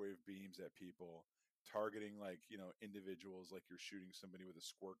microwave beams at people targeting like individuals like you're shooting somebody with a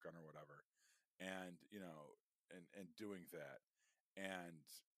squirt gun or whatever, and and doing that, and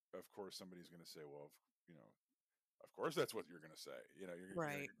of course somebody's going to say, well, of course that's what you're going to say.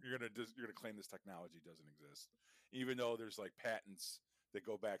 Right. You're going to claim this technology doesn't exist, even though there's like patents that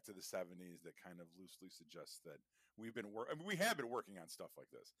go back to the 70s that kind of loosely suggest that we have been working on stuff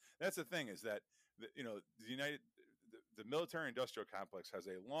like this. That's the thing, is that the military industrial complex has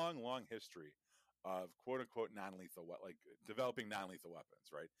a long history of quote unquote non-lethal, like developing non-lethal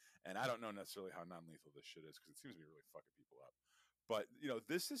weapons, right? And I don't know necessarily how non-lethal this shit is because it seems to be really fucking people up. But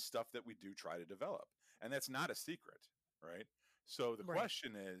this is stuff that we do try to develop, and that's not a secret, right? So the Right.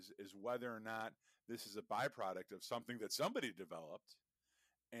 question is whether or not this is a byproduct of something that somebody developed,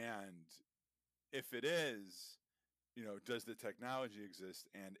 and if it is, does the technology exist,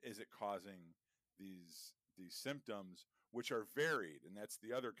 and is it causing these symptoms, which are varied? And that's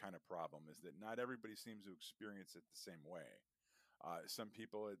the other kind of problem, is that not everybody seems to experience it the same way. Some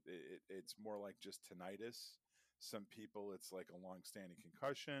people it's more like just tinnitus. Some people it's like a long-standing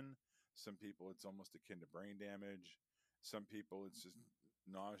concussion. Some people it's almost akin to brain damage. Some people it's just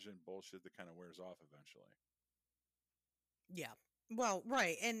nausea and bullshit that kind of wears off eventually. Yeah. Well,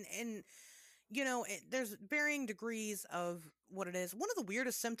 right. And there's varying degrees of what it is. One of the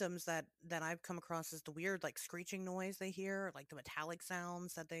weirdest symptoms that I've come across is the weird like screeching noise they hear, like the metallic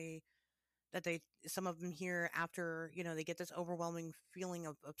sounds that they some of them hear after they get this overwhelming feeling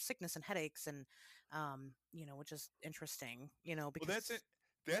of sickness and headaches, and which is interesting, Well, that's because it.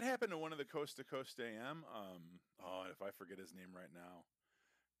 That happened to one of the Coast to Coast AM. Oh, if I forget his name right now,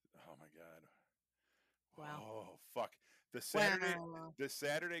 oh my god. wow. Oh fuck. The Saturday Wow. the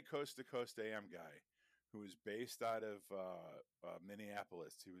Saturday Coast to Coast AM guy, who is based out of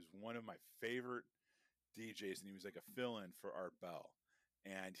Minneapolis. He was one of my favorite DJs, and he was like a fill-in for Art Bell.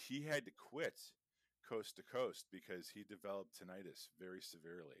 and he had to quit Coast to Coast because he developed tinnitus very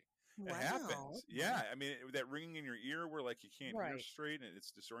severely. It Wow. happens. Okay. Yeah, I mean that ringing in your ear where like you can't hear Right. straight and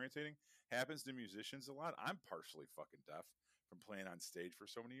it's disorientating happens to musicians a lot. I'm partially fucking deaf from playing on stage for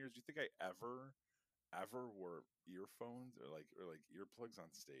so many years. Do you think I ever wore earphones or like earplugs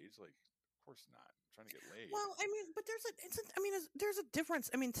on stage? Like, of course not. I'm trying to get laid. Well, I mean, but there's a difference.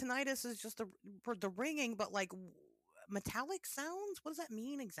 I mean, tinnitus is just for the ringing, but like metallic sounds. What does that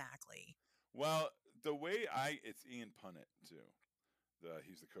mean exactly? Well, the way I it's Ian Punnett too.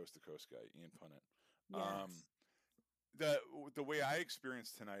 He's the coast to coast guy, Ian Punnett. Um, Yes. the the way I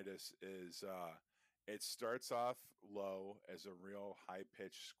experience tinnitus is it starts off low as a real high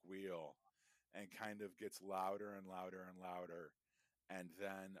pitched squeal, and kind of gets louder and louder and louder, and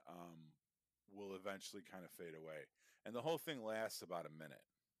then will eventually kind of fade away. And the whole thing lasts about a minute.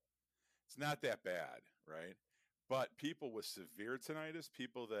 It's not that bad, right? But people with severe tinnitus,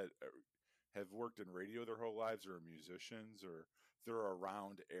 people that have worked in radio their whole lives or are musicians or they're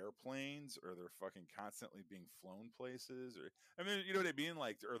around airplanes or they're fucking constantly being flown places or I mean you know what I mean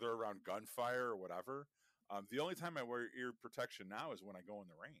like or they're around gunfire or whatever. The only time I wear ear protection now is when I go in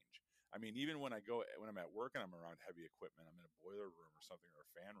the range. I mean even when I'm at work and I'm around heavy equipment, I'm in a boiler room or something or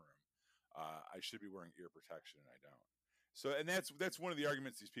a fan room, I should be wearing ear protection and I don't. So and that's one of the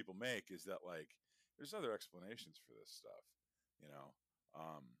arguments these people make is that like there's other explanations for this stuff, you know.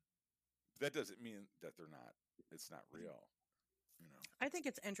 Um, that doesn't mean that they're not. It's not real, you know. I think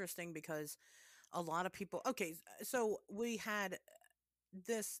it's interesting because a lot of people. Okay, so we had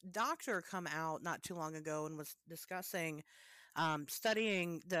this doctor come out not too long ago and was discussing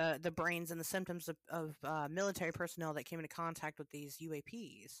studying the brains and the symptoms of military personnel that came into contact with these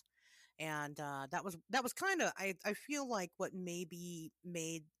UAPs, and that was kind of I feel like what maybe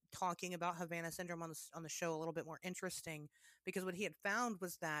made talking about Havana syndrome on the show a little bit more interesting because what he had found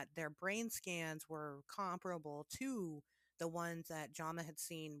was that their brain scans were comparable to the ones that Jama had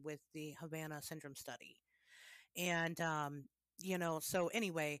seen with the Havana syndrome study. And so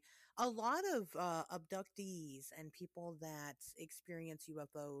anyway, a lot of abductees and people that experience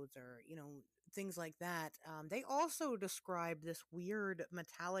UFOs or things like that, they also describe this weird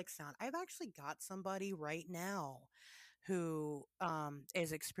metallic sound. I've actually got somebody right now who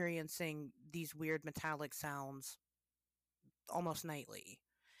is experiencing these weird metallic sounds almost nightly.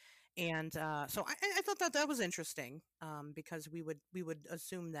 And so I thought that was interesting, because we would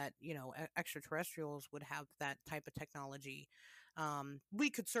assume that extraterrestrials would have that type of technology. We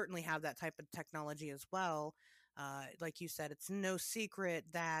could certainly have that type of technology as well. Like you said, it's no secret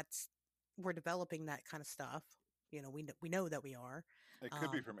that we're developing that kind of stuff. We know that we are. It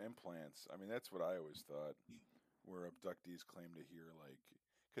could be Um, from implants. I mean, that's what I always thought. Where abductees claim to hear like,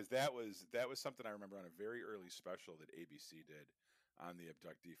 because that was something I remember on a very early special that ABC did on the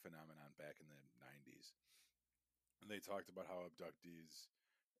abductee phenomenon back in the '90s, and they talked about how abductees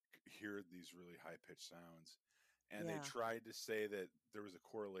hear these really high pitched sounds, and they yeah, tried to say that there was a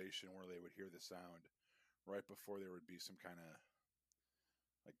correlation where they would hear the sound right before there would be some kind of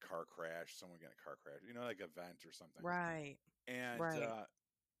like car crash, someone getting a car crash, like event or something. right, And right.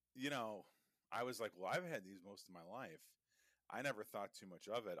 you know, I was like, well, I've had these most of my life. I never thought too much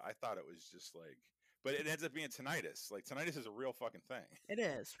of it. I thought it was just like, but it ends up being tinnitus. Like tinnitus is a real fucking It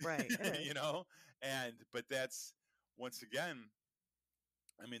is right. It thing, is. And but that's once again,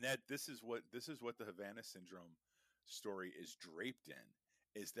 I mean that this is what the Havana syndrome story is draped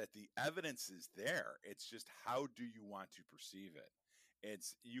in, is that the evidence is there. It's just how do you want to perceive it?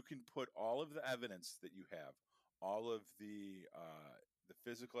 It's you can put all of the evidence that you have, all of the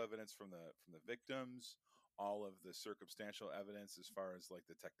physical evidence from the victims, all of the circumstantial evidence as far as like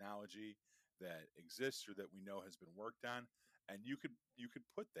the technology that exists or that we know has been worked on, and you could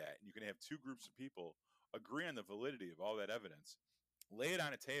put that, and you can have two groups of people agree on the validity of all that evidence, lay it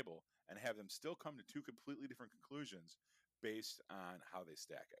on a table, and have them still come to two completely different conclusions based on how they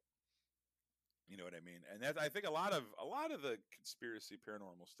stack it. You know what I mean? And that I think a lot of the conspiracy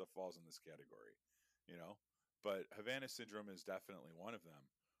paranormal stuff falls in this category, you know. But Havana syndrome is definitely one of them,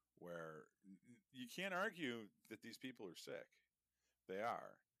 where you can't argue that these people are sick. They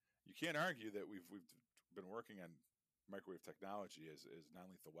are. You can't argue that we've been working on microwave technology as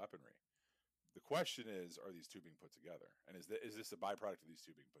non-lethal weaponry. The question is, are these two being put together, and is this a byproduct of these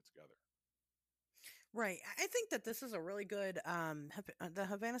two being put together? Right. I think that this is a really good the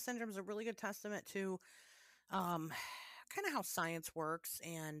Havana syndrome is a really good testament to um kind of how science works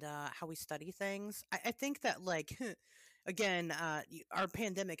and how we study things. I think that like again, our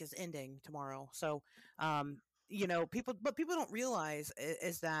pandemic is ending tomorrow. So people don't realize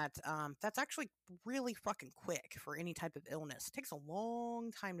is that that's actually really fucking quick for any type of illness. It takes a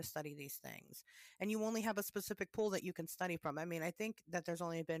long time to study these things, and you only have a specific pool that you can study from. I mean, I think that there's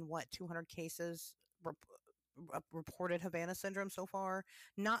only been what 200 cases reported Havana syndrome so far.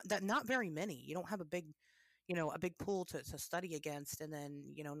 Not very many. You don't have a big a big pool to study against. And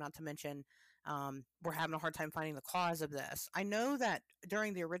then, not to mention, we're having a hard time finding the cause of this. I know that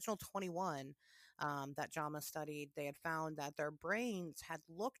during the original 21 that JAMA studied, they had found that their brains had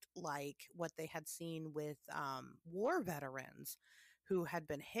looked like what they had seen with war veterans who had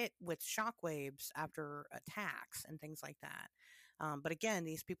been hit with shockwaves after attacks and things like that. But again,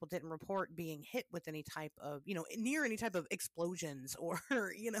 these people didn't report being hit with any type of, near any type of explosions or,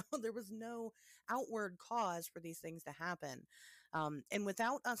 there was no outward cause for these things to happen. And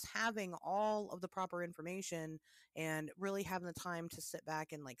without us having all of the proper information and really having the time to sit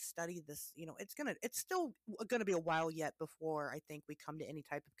back and like study this, it's still gonna be a while yet before I think we come to any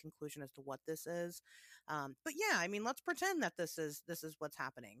type of conclusion as to what this is. But yeah, I mean, let's pretend that this is what's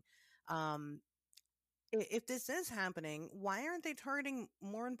happening. Um, if this is happening, why aren't they targeting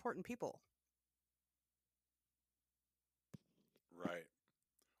more important people? Right.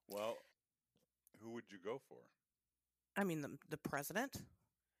 Well, who would you go for? I mean, the president.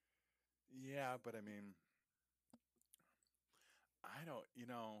 Yeah, but I mean,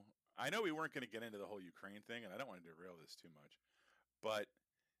 I know we weren't going to get into the whole Ukraine thing, and I don't want to derail this too much, but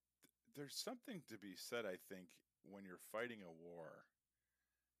there's something to be said, I think, when you're fighting a war,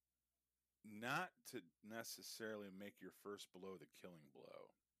 not to necessarily make your first blow the killing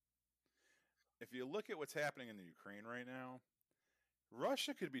blow. If you look at what's happening in the Ukraine right now,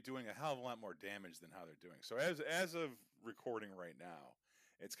 Russia could be doing a hell of a lot more damage than how they're doing. So as of recording right now,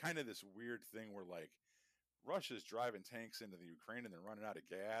 it's kind of this weird thing where like Russia's driving tanks into the Ukraine and they're running out of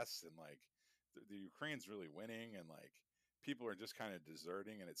gas, and like the Ukraine's really winning, and like people are just kind of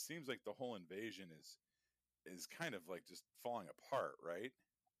deserting, and it seems like the whole invasion is kind of like just falling apart, right?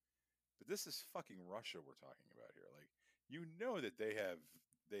 But this is fucking Russia we're talking about here. Like, that they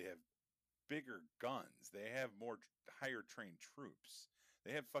have bigger guns. They have more higher trained troops.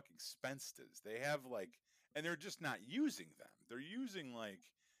 They have fucking Spenstas. They have like, and they're just not using them. They're using like,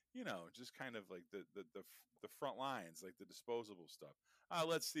 just kind of like the front lines, like the disposable stuff.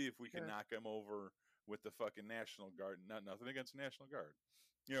 Let's see if we can Sure. knock them over with the fucking National Guard. Nothing against the National Guard,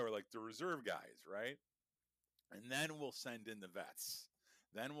 or like the reserve guys, right? And then we'll send in the vets.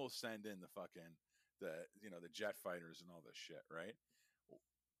 Then we'll send in the fucking the jet fighters and all this shit, right?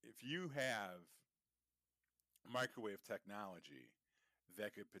 If you have microwave technology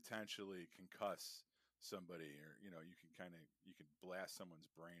that could potentially concuss somebody, or you can blast someone's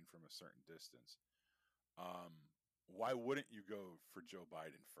brain from a certain distance, um why wouldn't you go for Joe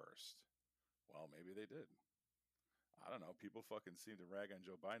Biden first? Well, maybe they did. I don't know, people fucking seem to rag on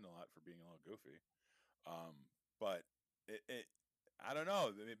Joe Biden a lot for being a little goofy. But it I don't know,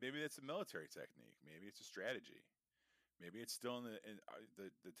 maybe it's a military technique, maybe it's a strategy, maybe it's still in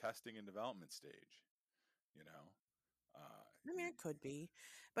the testing and development stage, you know. uh I mean, you, it could be,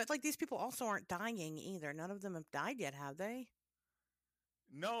 but like these people also aren't dying either. None of them have died yet, have they?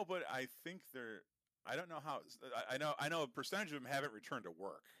 No, but I think they're. I don't know how. I know a percentage of them haven't returned to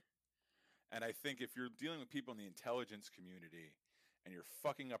work, and I think if you're dealing with people in the intelligence community, and you're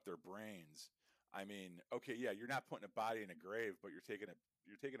fucking up their brains, I mean, okay, yeah, you're not putting a body in a grave, but you're taking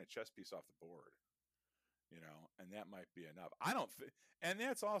a chess piece off the board, and that might be enough. I don't think, and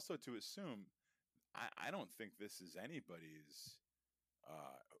that's also to assume. I don't think this is anybody's.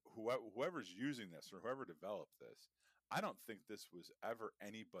 Whoever's using this or whoever developed this, I don't think this was ever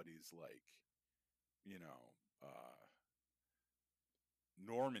anybody's like, you know,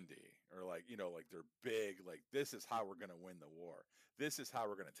 Normandy, or like, like they're big, like this is how we're going to win the war. This is how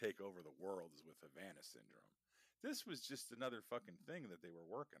we're going to take over the world, is with Havana syndrome. This was just another fucking thing that they were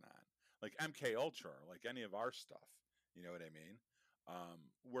working on, like MK Ultra, or like any of our stuff. You know what I mean?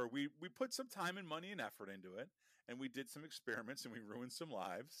 Where we put some time and money and effort into it, and we did some experiments and we ruined some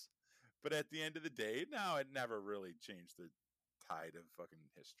lives. But at the end of the day, no, it never really changed the tide of fucking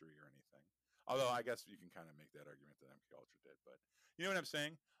history or anything. Although I guess you can kind of make that argument that MK Ultra did, but you know what I'm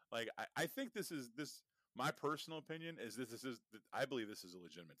saying? Like I think this. My personal opinion is this is I believe this is a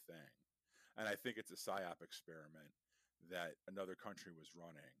legitimate thing, and I think it's a psyop experiment that another country was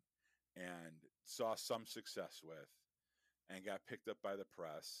running and saw some success with, and got picked up by the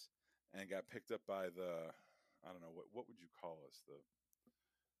press, and got picked up by the, I don't know, what would you call us, the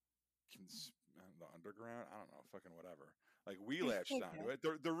underground, I don't know, fucking whatever. Like, we latched onto Okay.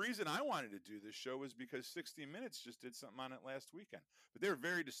 it. The reason I wanted to do this show was because 60 Minutes just did something on it last weekend, but they were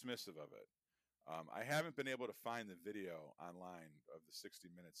very dismissive of it. I haven't been able to find the video online of the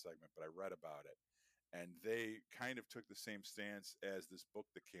 60-minute segment, but I read about it, and they kind of took the same stance as this book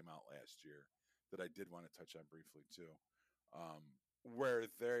that came out last year that I did want to touch on briefly too, where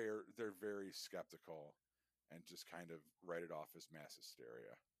they're very skeptical and just kind of write it off as mass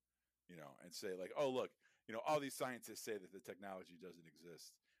hysteria, and say like, oh look, all these scientists say that the technology doesn't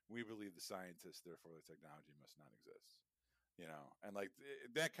exist. We believe the scientists, therefore the technology must not exist. And like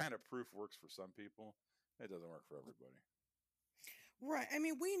that kind of proof works for some people. It doesn't work for everybody. Right. I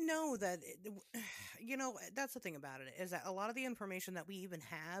mean, we know that, that's the thing about it is that a lot of the information that we even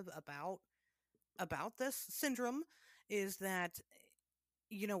have about this syndrome is that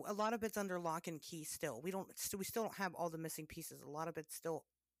a lot of it's under lock and key still. We still don't have all the missing pieces. A lot of it's still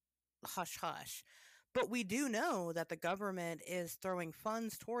hush hush. But we do know that the government is throwing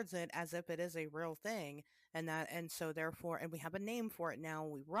funds towards it as if it is a real thing, and so therefore, and we have a name for it now.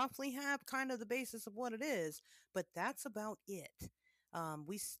 We roughly have kind of the basis of what it is, but that's about it.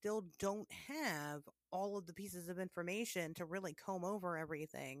 We still don't have all of the pieces of information to really comb over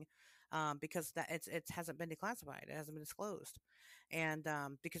everything, because that it hasn't been declassified, it hasn't been disclosed, and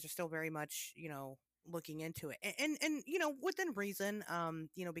because they're still very much looking into it, and within reason,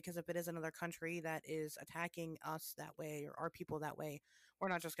 because if it is another country that is attacking us that way or our people that way, we're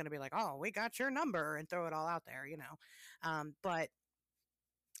not just going to be like, oh, we got your number and throw it all out there, but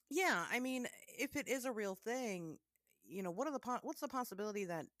yeah, I mean, if it is a real thing, what's the possibility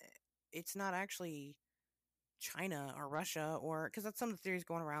that it's not actually China or Russia, or because that's some of the theories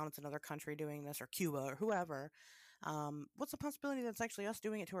going around, it's another country doing this, or Cuba or whoever. What's the possibility that it's actually us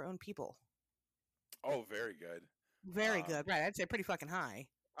doing it to our own people? Oh, very good. Very Um, good. Right. I'd say pretty fucking high.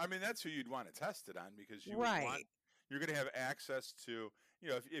 I mean, that's who you'd want to test it on because Right. you're going to have access to,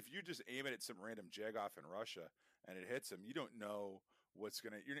 if you just aim it at some random jagoff in Russia and it hits him, you don't know what's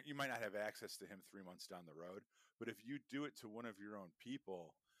going to, you might not have access to him 3 months down the road. But if you do it to one of your own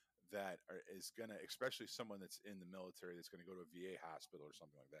people is going to, especially someone that's in the military, that's going to go to a VA hospital or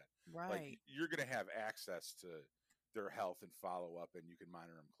something like that, like Right. you're going to have access to their health and follow up, and you can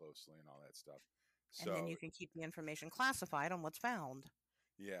monitor them closely and all that stuff. And then So you can keep the information classified on what's found.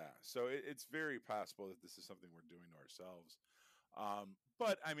 yeah, so it's very possible that this is something we're doing to ourselves.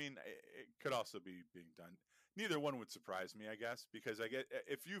 But I mean, it could also be being done. Neither one would surprise me, I guess, because I get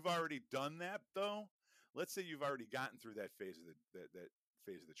if you've already done that though. Let's say you've already gotten through that phase of that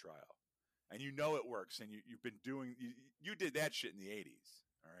phase of the trial, and you know it works, and you've been doing you did that shit in the '80s.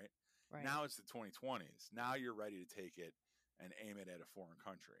 All right, Right. now it's the 2020s. Now you're ready to take it and aim it at a foreign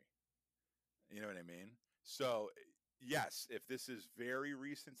country. You know what I mean? So, yes, if this is very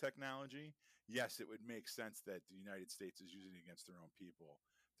recent technology, yes, it would make sense that the United States is using it against their own people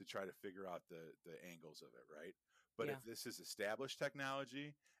to try to figure out the angles of it, right? But Yeah. if this is established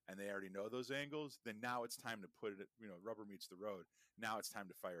technology and they already know those angles, then now it's time to put it, rubber meets the road. Now it's time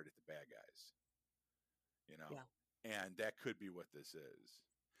to fire it at the bad guys, you know? Yeah. And that could be what this is.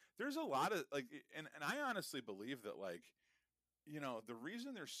 There's a lot of like, and I honestly believe that like the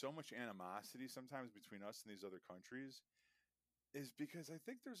reason there's so much animosity sometimes between us and these other countries is because I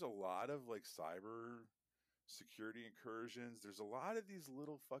think there's a lot of like cyber security incursions. There's a lot of these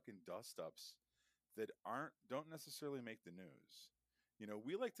little fucking dust ups that don't necessarily make the news.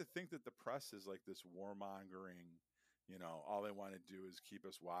 We like to think that the press is like this warmongering, all they want to do is keep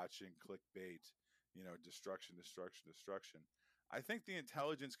us watching, clickbait, destruction, destruction, destruction. I think the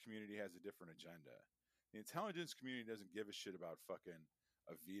intelligence community has a different agenda. The intelligence community doesn't give a shit about fucking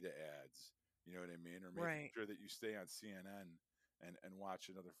Avita ads. You know what I mean? Or making Right. sure that you stay on CNN and watch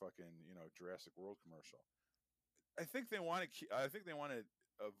another fucking Jurassic World commercial. I think they want to. I think they want to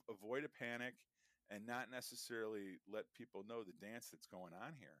avoid a panic and not necessarily let people know the dance that's going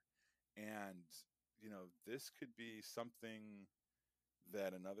on here. And this could be something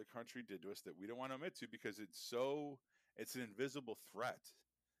that another country did to us that we don't want to admit to because it's an invisible threat.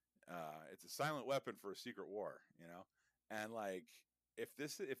 It's a silent weapon for a secret war, and like if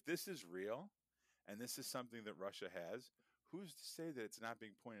this is real and this is something that Russia has, who's to say that it's not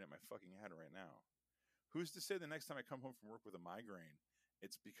being pointed at my fucking head right now? Who's to say the next time I come home from work with a migraine,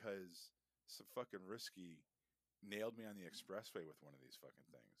 it's because some fucking risky nailed me on the expressway with one of these fucking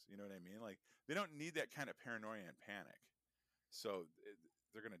things? You know what I mean? Like they don't need that kind of paranoia and panic. So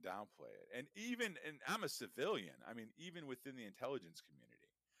they're going to downplay it. And I'm a civilian. I mean, even within the intelligence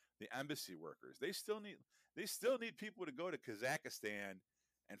community, the embassy workers, they still need people to go to Kazakhstan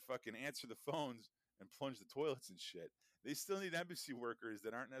and fucking answer the phones and plunge the toilets and shit. They still need embassy workers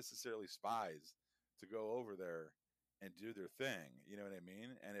that aren't necessarily spies to go over there and do their thing. You know what I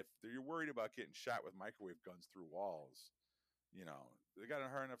mean? And if you're worried about getting shot with microwave guns through walls, they got a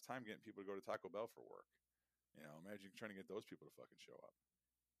hard enough time getting people to go to Taco Bell for work. Imagine trying to get those people to fucking show up.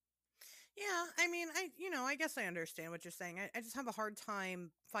 Yeah, I mean, I guess I understand what you're saying. I just have a hard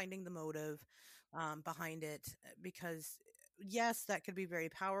time finding the motive behind it because, yes, that could be very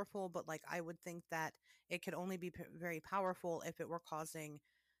powerful, but like I would think that it could only be very powerful if it were causing,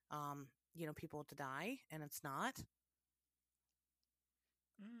 um, people to die, and it's not.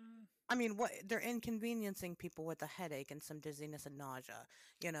 Mm, I mean, what they're inconveniencing people with a headache and some dizziness and nausea.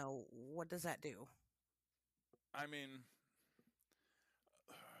 What does that do? I mean,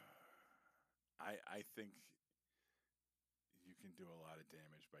 I think you can do a lot of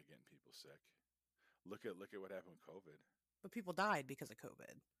damage by getting people sick. Look at what happened with COVID. But people died because of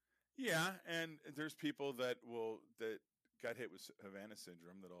COVID. Yeah, and there's people that got hit with Havana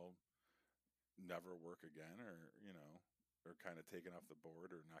syndrome that'll never work again, or kind of taken off the board,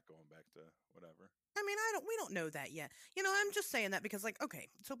 or not going back to whatever. I mean, we don't know that yet. I'm just saying that because, like, okay,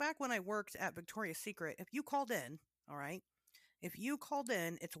 so back when I worked at Victoria's Secret, if you called in, all right, if you called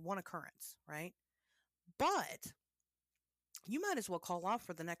in, it's one occurrence, right? But you might as well call off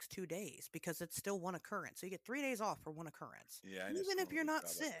for the next 2 days because it's still one occurrence. So you get 3 days off for one occurrence, Yeah, I knew even if someone you're with a not job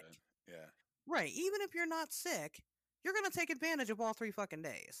like sick. that. Yeah, Right. Even if you're not sick, you're going to take advantage of all 3 fucking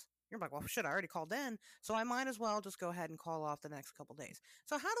days. You're like, well, shit, I already called in, so I might as well just go ahead and call off the next couple days.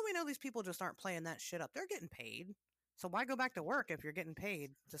 So how do we know these people just aren't playing that shit up? They're getting paid. So why go back to work if you're getting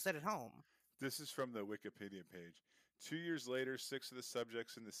paid to sit at home? this is from the Wikipedia page. 2 years later, 6 of the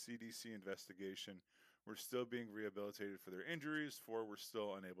subjects in the CDC investigation were still being rehabilitated for their injuries. 4 were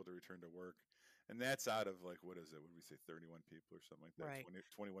still unable to return to work. And that's out of, like, what is it? What did we say? 31 people or something like that? Right.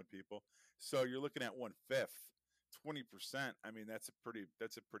 21 people. So you're looking at 1/5, 20%. I mean, that's a pretty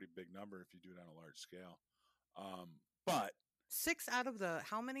big number if you do it on a large scale. But Six out of the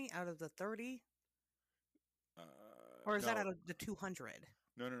how many out of the 30? Or is that no, out of the 200?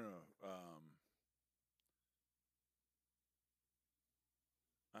 no, no, no.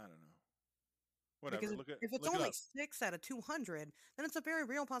 I don't know. Because Whatever. if it's Look it only up. 6 out of 200, then it's a very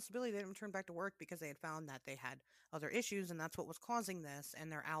real possibility they didn't return back to work because they had found that they had other issues and that's what was causing this,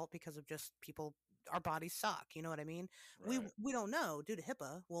 and they're out because of just people. Our bodies suck. You know what I mean? We Right. we don't know due to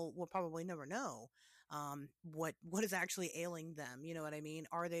HIPAA. We'll probably never know what is actually ailing them. You know what I mean?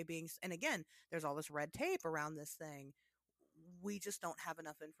 Are they being? And again, there's all this red tape around this thing. We just don't have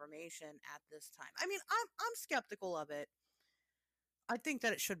enough information at this time. I mean, I'm skeptical of it. I think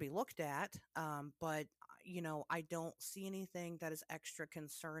that it should be looked at, but I don't see anything that is extra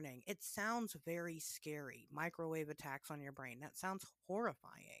concerning. It sounds very scary. Microwave attacks on your brain. That sounds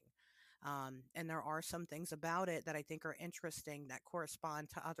horrifying. And there are some things about it that I think are interesting that correspond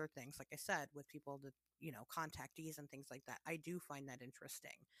to other things. Like I said, with people that contactees and things like that. I do find that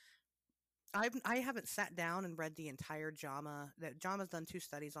interesting. I haven't sat down and read the entire JAMA. That JAMA's done 2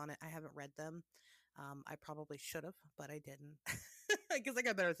 studies on it. I haven't read them. I probably should have, but I didn't because I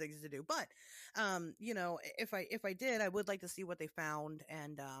got better things to do. But if I did, I would like to see what they found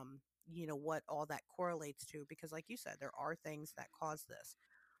and what all that correlates to. Because, like you said, there are things that cause this.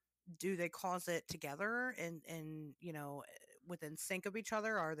 Do they cause it together and within sync of each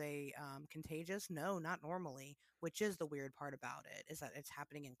other? Are they contagious? No, not normally. Which is the weird part about it is that it's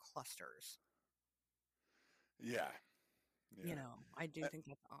happening in clusters. Yeah. Yeah. I do A- think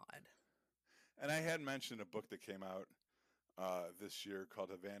that's odd. And I had mentioned a book that came out this year called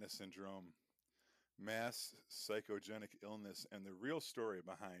Havana Syndrome: Mass Psychogenic Illness and the Real Story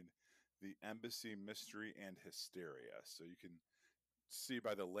Behind the Embassy Mystery and Hysteria. So you can see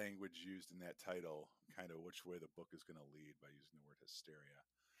by the language used in that title kind of which way the book is going to lead by using the word hysteria.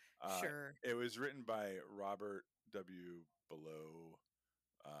 Sure. It was written by Robert W. Below,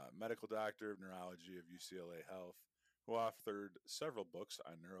 medical doctor of neurology of UCLA Health, who authored several books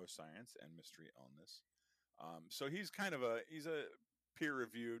on neuroscience and mystery illness. So he's a peer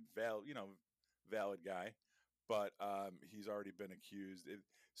reviewed, valid guy, but he's already been accused.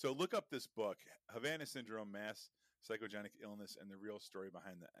 So look up this book, Havana Syndrome: Mass Psychogenic Illness and the Real Story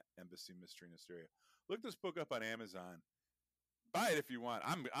Behind the Embassy Mystery and Hysteria. Look this book up on Amazon. Buy it if you want.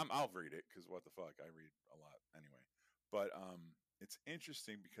 I'll read it because what the fuck, I read a lot anyway. But it's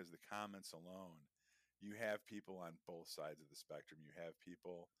interesting because the comments alone, you have people on both sides of the spectrum. You have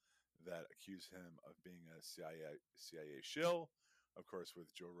people that accuse him of being a CIA shill, of course,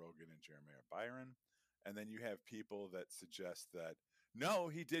 with Joe Rogan and Jeremiah Byron. And then you have people that suggest that no,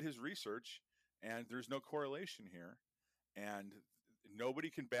 he did his research and there's no correlation here. And nobody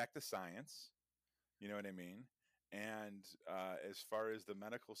can back the science. You know what I mean? And as far as the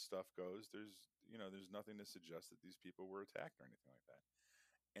medical stuff goes, there's nothing to suggest that these people were attacked or anything like that.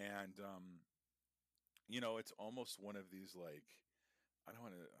 And it's almost one of these like I don't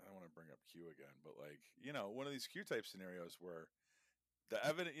want to bring up Q again, but like, one of these Q type scenarios where the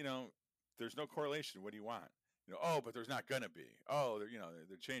evidence, there's no correlation. What do you want? Oh, but there's not gonna be. Oh,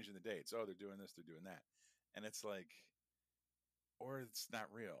 they're changing the dates. Oh, they're doing this, they're doing that, and it's like, or it's not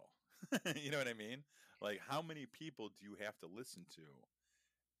real. You know what I mean? Like, how many people do you have to listen to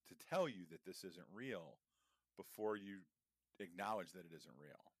tell you that this isn't real before you acknowledge that it isn't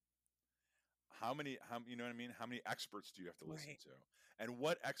real? How you know what I mean? How many experts do you have to listen Right. to? And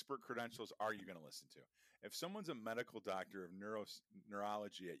what expert credentials are you going to listen to? If someone's a medical doctor of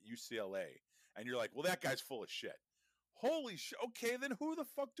neurology at UCLA and you're like, well, that guy's full of shit. Holy shit. Okay, then who the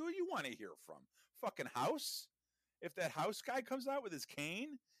fuck do you want to hear from? Fucking House? If that House guy comes out with his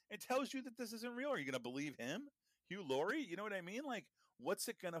cane and tells you that this isn't real, are you going to believe him? Hugh Laurie? You know what I mean? Like, what's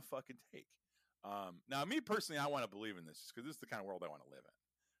it going to fucking take? Now, me personally, I want to believe in this because this is the kind of world I want to live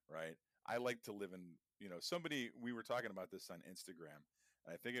in, right? I like to live in, somebody, we were talking about this on Instagram,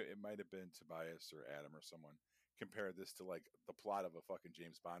 and I think it might have been Tobias or Adam or someone compared this to like the plot of a fucking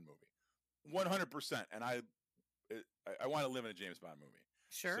James Bond movie. 100%. And I want to live in a James Bond movie.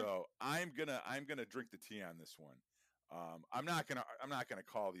 Sure. So I'm gonna drink the tea on this one. I'm not gonna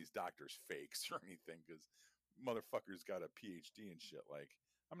call these doctors fakes or anything because motherfuckers got a PhD and shit. Like,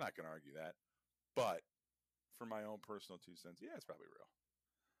 I'm not gonna argue that. But for my own personal 2 cents, yeah, it's probably real.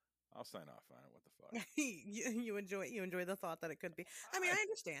 I'll sign off on it. What the fuck? You enjoy the thought that it could be. I mean, I, I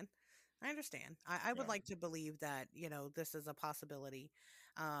understand. I understand. I would yeah, like to believe that this is a possibility.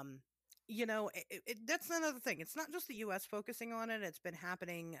 Um, that's another thing. It's not just the U.S. focusing on it. It's been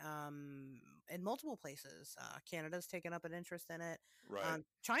happening in multiple places. Canada's taken up an interest in it. right.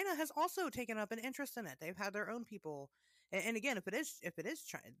 China has also taken up an interest in it. They've had their own people. And again, if it is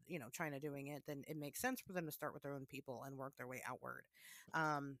China doing it, then it makes sense for them to start with their own people and work their way outward.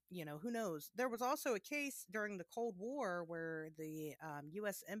 Who knows? There was also a case during the Cold War where the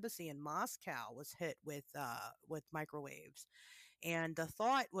U.S. embassy in Moscow was hit with microwaves, and the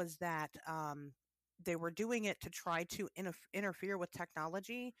thought was that they were doing it to try to interfere with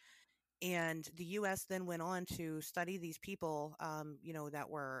technology. And the U.S. then went on to study these people, that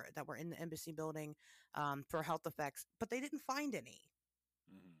were in the embassy building for health effects, but they didn't find any.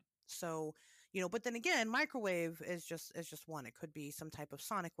 Hmm. So, but then again, microwave is just one. It could be some type of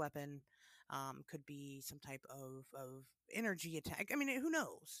sonic weapon, could be some type of energy attack. I mean, who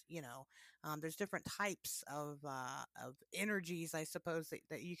knows? There's different types of energies, I suppose,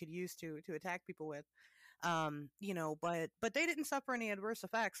 that you could use to attack people with. But they didn't suffer any adverse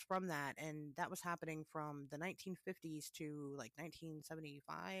effects from that, and that was happening from the 1950s to like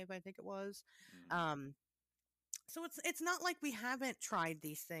 1975, I think it was. Hmm. Um, so it's not like we haven't tried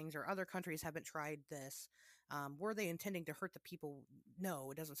these things or other countries haven't tried this. Were they intending to hurt the people?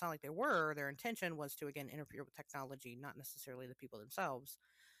 No, it doesn't sound like they were. Their intention was to again interfere with technology, not necessarily the people themselves.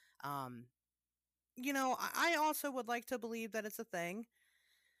 Um, I also would like to believe that it's a thing,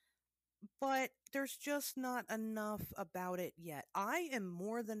 but there's just not enough about it yet. I am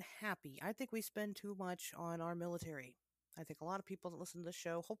more than happy. I think we spend too much on our military. I think a lot of people that listen to this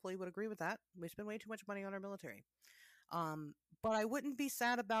show hopefully would agree with that. We spend way too much money on our military. But I wouldn't be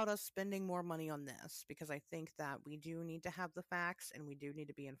sad about us spending more money on this because I think that we do need to have the facts and we do need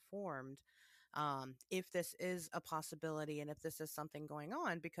to be informed if this is a possibility and if this is something going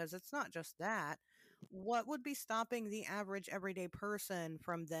on, because it's not just that. What would be stopping the average everyday person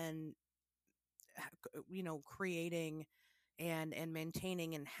from then, creating and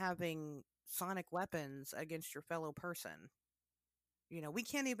maintaining and having sonic weapons against your fellow person? We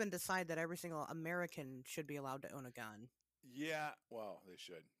can't even decide that every single American should be allowed to own a gun. Yeah, well, they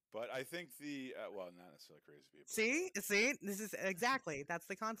should. But I think well, not necessarily crazy people, but See, this is exactly that's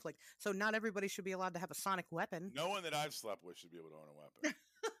the conflict. So not everybody should be allowed to have a sonic weapon. no one that I've slept with should be able to own a weapon.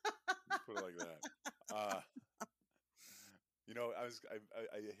 Let's put it like that. Uh,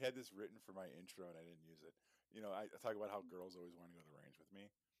 I had this written for my intro and I didn't use it. I talk about how girls always want to go to the range with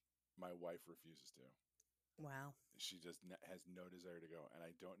me. My wife refuses to. Wow. She just has no desire to go, and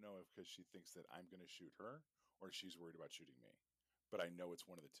I don't know if because she thinks that I'm going to shoot her or she's worried about shooting me. But I know it's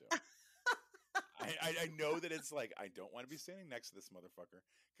one of the two. I know that it's like I don't want to be standing next to this motherfucker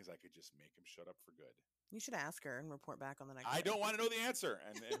because I could just make him shut up for good. You should ask her and report back on the next I day. don't want to know the answer,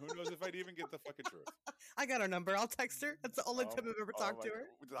 and who knows if I'd even get the fucking truth. I got her number. I'll text her. That's the only Oh, time I've ever oh talked my to god!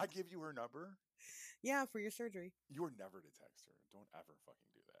 her. Did I give you her number? Yeah, for your surgery. You were never to text her. Don't ever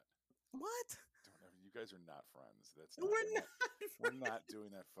fucking do that. What? Don't ever. You guys are not friends. That's not. We're not. We're not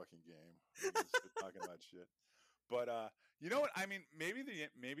doing that fucking game. We're just talking about shit. But you know what? I mean, maybe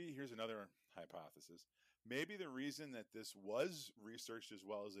here's another hypothesis. Maybe the reason that this was researched as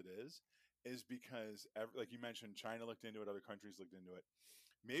well as it is is because, like you mentioned, China looked into it, other countries looked into it.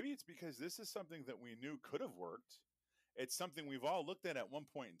 Maybe it's because this is something that we knew could have worked. It's something we've all looked at one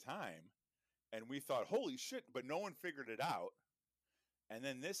point in time, and we thought, "Holy shit!" But no one figured it out. And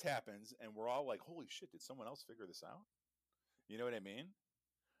then this happens, and we're all like, "Holy shit! Did someone else figure this out?" You know what I mean?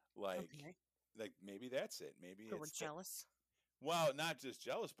 Like, Okay. like maybe that's it. Maybe So we're it's that. jealous. Well, not just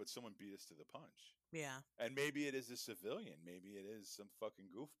jealous, but someone beat us to the punch. Yeah. And maybe it is a civilian. Maybe it is some fucking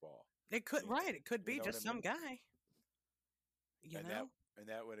goofball. It could, right. It could You be know what I just some mean? guy, you And that know? and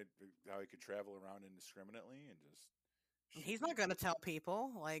that would how he could travel around indiscriminately and just shoot He's not going to people. tell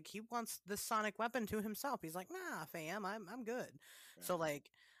people. Like, he wants this sonic weapon to himself. He's like, nah, fam, I'm good. So, Yeah.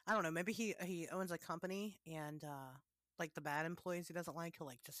 like, I don't know. Maybe he owns a company, and like the bad employees he doesn't like, he'll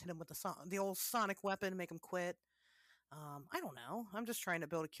like just hit him with the old sonic weapon, make him quit. I don't know. I'm just trying to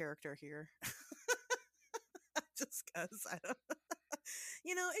build a character here. Just because I don't,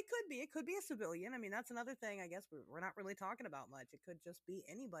 it could be. It could be a civilian. I mean, that's another thing. I guess we're not really talking about much. It could just be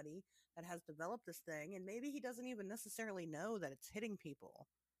anybody that has developed this thing, and maybe he doesn't even necessarily know that it's hitting people.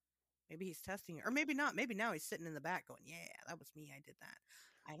 Maybe he's testing it, or maybe not. Maybe now he's sitting in the back going, "Yeah, that was me. I did that."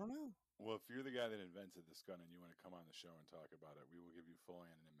 I don't know. Well, if you're the guy that invented this gun and you want to come on the show and talk about it, we will give you full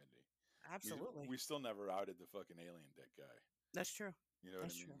anonymity. We Absolutely, we still never outed the fucking alien dick guy. that's true. You know what I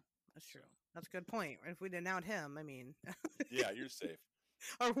That's true. mean? That's true. So That's a good point. If we didn't out him, I mean, yeah, you're safe.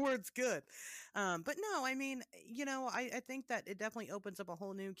 our word's good. But no, I mean, I think that it definitely opens up a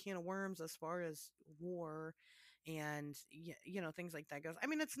whole new can of worms as far as war and things like that goes. I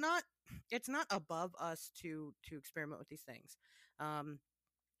mean, it's not above us to experiment with these things. Um,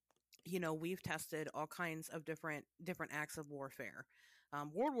 we've tested all kinds of different acts of warfare.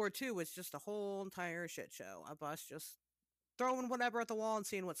 World War II was just a whole entire shit show of us just throwing whatever at the wall and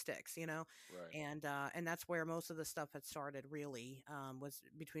seeing what sticks. Right. And that's where most of the stuff had started. Really, was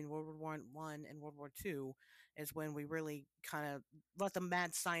between World War One and World War II, is when we really kind of let the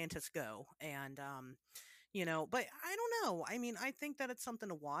mad scientists go. And but I don't know. I mean, I think that it's something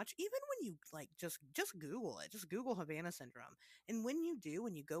to watch. Even when you like just Google it, just Google Havana syndrome, and when you do,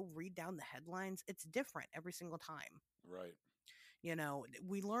 when you go read down the headlines, it's different every single time. Right.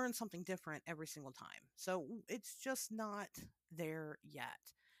 We learn something different every single time. So it's just not there yet.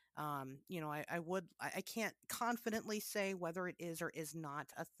 I can't confidently say whether it is or is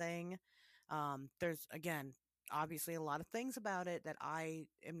not a thing. There's, again, obviously a lot of things about it that I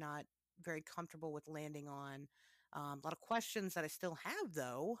am not very comfortable with landing on. A lot of questions that I still have,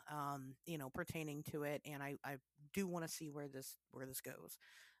 though, pertaining to it, and I do want to see where this goes,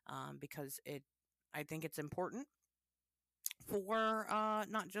 because I think it's important for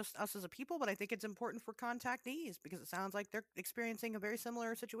not just us as a people, but I think it's important for contactees because it sounds like they're experiencing a very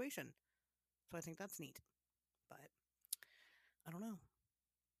similar situation. So I think that's neat. But I don't know.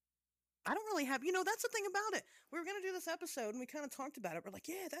 I don't really have, that's the thing about it. We were going to do this episode and we kind of talked about it. We're like,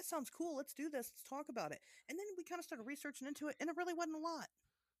 yeah, that sounds cool. Let's do this. Let's talk about it. And then we kind of started researching into it, and it really wasn't a lot.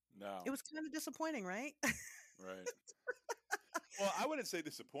 No. It was kind of disappointing, right? Right. Well, I wouldn't say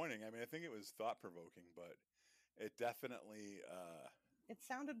disappointing. I mean, I think it was thought provoking, but it definitely. It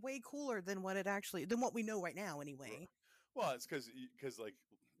sounded way cooler than what we know right now, anyway. Well, it's because like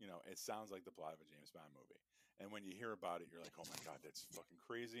it sounds like the plot of a James Bond movie, and when you hear about it, you're like, oh my god, that's fucking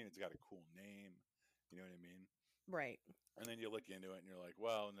crazy, and it's got a cool name. You know what I mean? Right. And then you look into it, and you're like,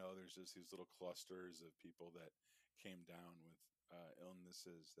 well, no, there's just these little clusters of people that came down with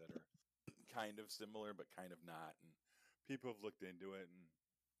illnesses that are kind of similar but kind of not, and people have looked into it, and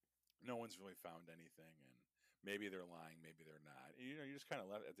no one's really found anything, and maybe they're lying, maybe they're not. And, you just kind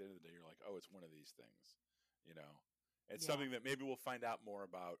of let, at the end of the day, you're like, oh, it's one of these things. You know, it's Yeah. something that maybe we'll find out more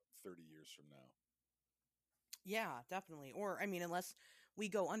about 30 years from now. Yeah, definitely. Or, I mean, unless we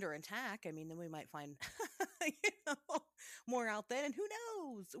go under attack, I mean, then we might find you know, more out there. And who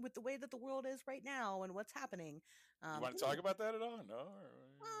knows with the way that the world is right now and what's happening. You want Who to talk knows? about that at all? No.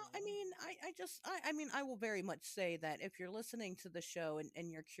 Well, I mean, I will very much say that if you're listening to the show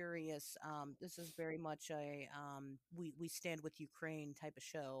and you're curious, this is very much a we stand with Ukraine type of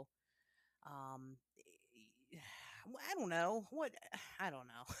show. Um, I don't know what I don't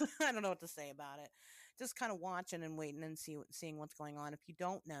know. I don't know what to say about it. Just kind of watching and waiting and seeing what's going on. If you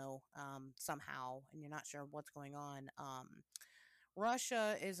don't know somehow and you're not sure what's going on,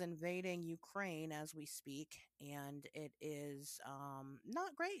 Russia is invading Ukraine as we speak, and it is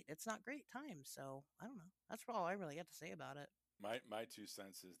not great. It's not great times. So I don't know. That's all I really got to say about it. My 2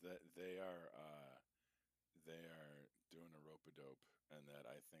 cents is that they are doing a rope a dope, and that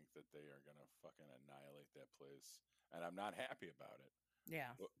I think that they are gonna fucking annihilate that place, and I'm not happy about it.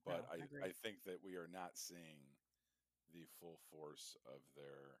 Yeah. No, But I agree. I think that we are not seeing the full force of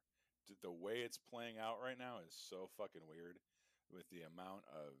their the way it's playing out right now is so fucking weird with the amount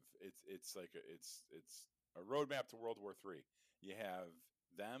of it's like it's a roadmap to World War III. You have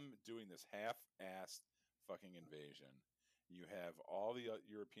them doing this half-assed fucking invasion. You have all the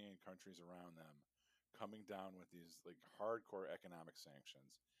European countries around them coming down with these like hardcore economic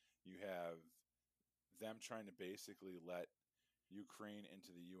sanctions. You have them trying to basically let Ukraine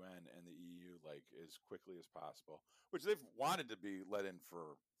into the UN and the EU like as quickly as possible, which they've wanted to be let in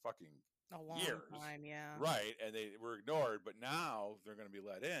for fucking A long years, time, yeah. right? And they were ignored, but now they're going to be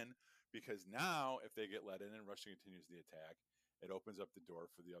let in because now if they get let in and Russia continues the attack, it opens up the door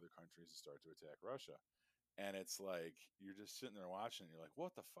for the other countries to start to attack Russia. And it's like you're just sitting there watching, and you're like,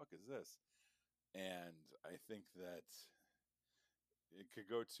 "What the fuck is this?" And I think that it could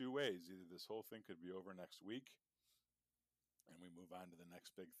go two ways. Either this whole thing could be over next week, and we move on to the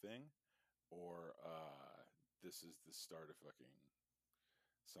next big thing, or this is the start of fucking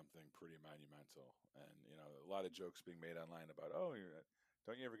something pretty monumental. And you know, a lot of jokes being made online about, oh,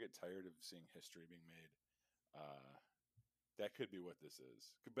 don't you ever get tired of seeing history being made? That could be what this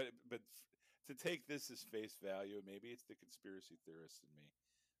is. But to take this as face value, maybe it's the conspiracy theorist in me.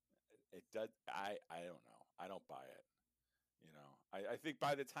 It does. I don't know. I don't buy it. You know, I think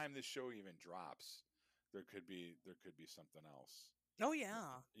by the time this show even drops, there could be something else. Oh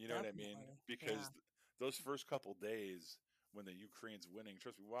yeah, You know what I mean? definitely. Because Yeah. those first couple days when the Ukraine's winning,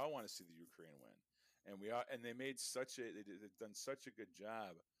 trust me, we all want to see the Ukraine win, and they made they've done such a good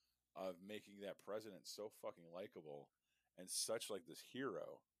job of making that president so fucking likable and such like this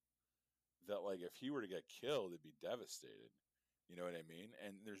hero that like if he were to get killed, it'd be devastated. You know what I mean?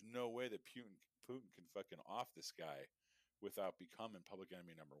 And there's no way that Putin can fucking off this guy without becoming public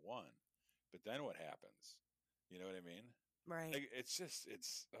enemy number one. But then what happens? You know what I mean? Right. Like, it's just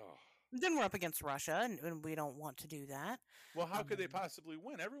it's oh Then we're up against Russia, and we don't want to do that. well, how could they Um, possibly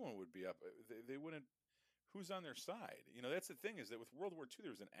win? Everyone would be up. They wouldn't. Who's on their side? You know, that's the thing is that with World War II,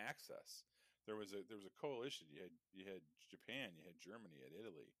 there was an axis. There was a coalition. You had Japan, you had Germany, you had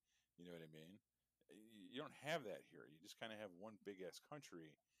Italy. You know what I mean? You don't have that here. You just kind of have one big ass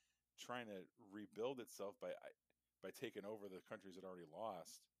country trying to rebuild itself by taking over the countries it already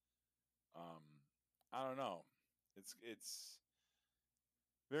lost. Um, I don't know. It's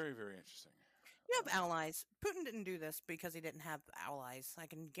very very interesting. you have Um, allies. Putin didn't do this because he didn't have allies. I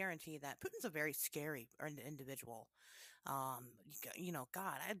can guarantee that. Putin's a very scary individual.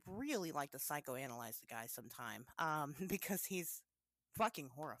 God, I'd really like to psychoanalyze the guy sometime. Because he's fucking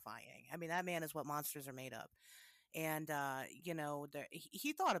horrifying. I mean, that man is what monsters are made of. And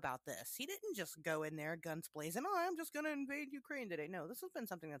he thought about this. He didn't just go in there guns blazing. Oh, I'm just going to invade Ukraine today. No, this has been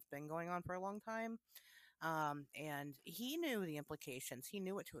something that's been going on for a long time. And he knew the implications. He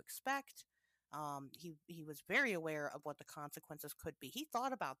knew what to expect. He was very aware of what the consequences could be. He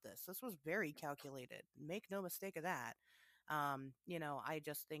thought about this. This was very calculated. Make no mistake of that. I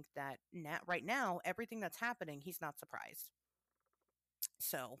just think that right now, everything that's happening, he's not surprised.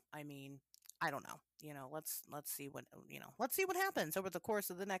 So, I mean, I don't know. Let's see what happens over the course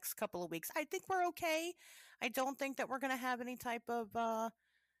of the next couple of weeks. I think we're okay. I don't think that we're going to have any type of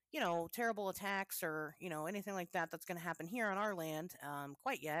terrible attacks or anything like that that's going to happen here on our land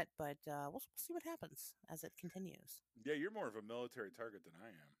quite yet. But we'll see what happens as it continues. yeah, you're more of a military target than I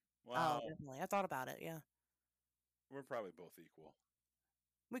am. Oh, Well, definitely. I thought about it. Yeah. we're probably both equal.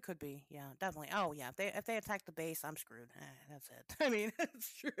 We could be, yeah, definitely. Oh, yeah. If they attack the base, I'm screwed. That's it. I mean,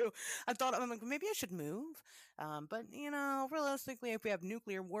 it's true. I'm like, maybe I should move. But realistically, if we have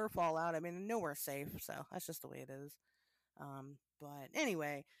nuclear war fallout, I mean, nowhere safe. So that's just the way it is. But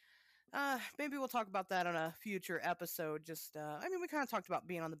anyway, maybe we'll talk about that on a future episode. Just, I mean, we kind of talked about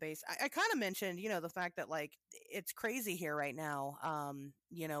being on the base. I kind of mentioned, the fact that like it's crazy here right now.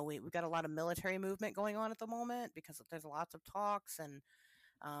 We've got a lot of military movement going on at the moment because there's lots of talks and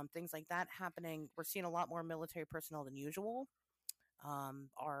things like that happening. We're seeing a lot more military personnel than usual.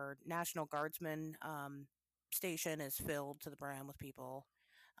 Our National Guardsman station is filled to the brim with people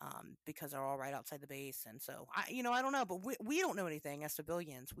because they're all right outside the base. And so, I don't know, but we don't know anything as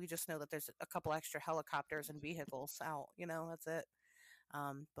civilians. We just know that there's a couple extra helicopters and vehicles out. That's it.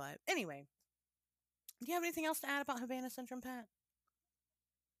 But anyway, do you have anything else to add about Havana Syndrome, Pat?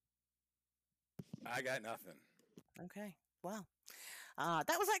 I got nothing. Okay. Well,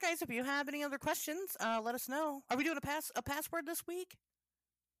 that was that, guys. If you have any other questions, let us know. Are we doing a password this week?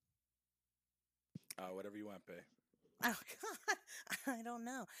 Whatever you want, Pay. Oh God, I don't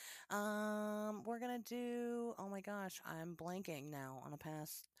know. We're gonna do. Oh my gosh, I'm blanking now on a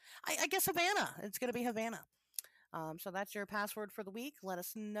pass. I guess Havana. It's gonna be Havana. So that's your password for the week. Let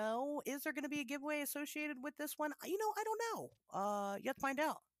us know. Is there gonna be a giveaway associated with this one? I don't know. You have to find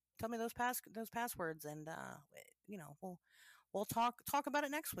out. tell me those passwords, and we'll talk about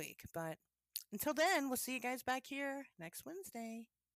it next week. But until then, we'll see you guys back here next Wednesday.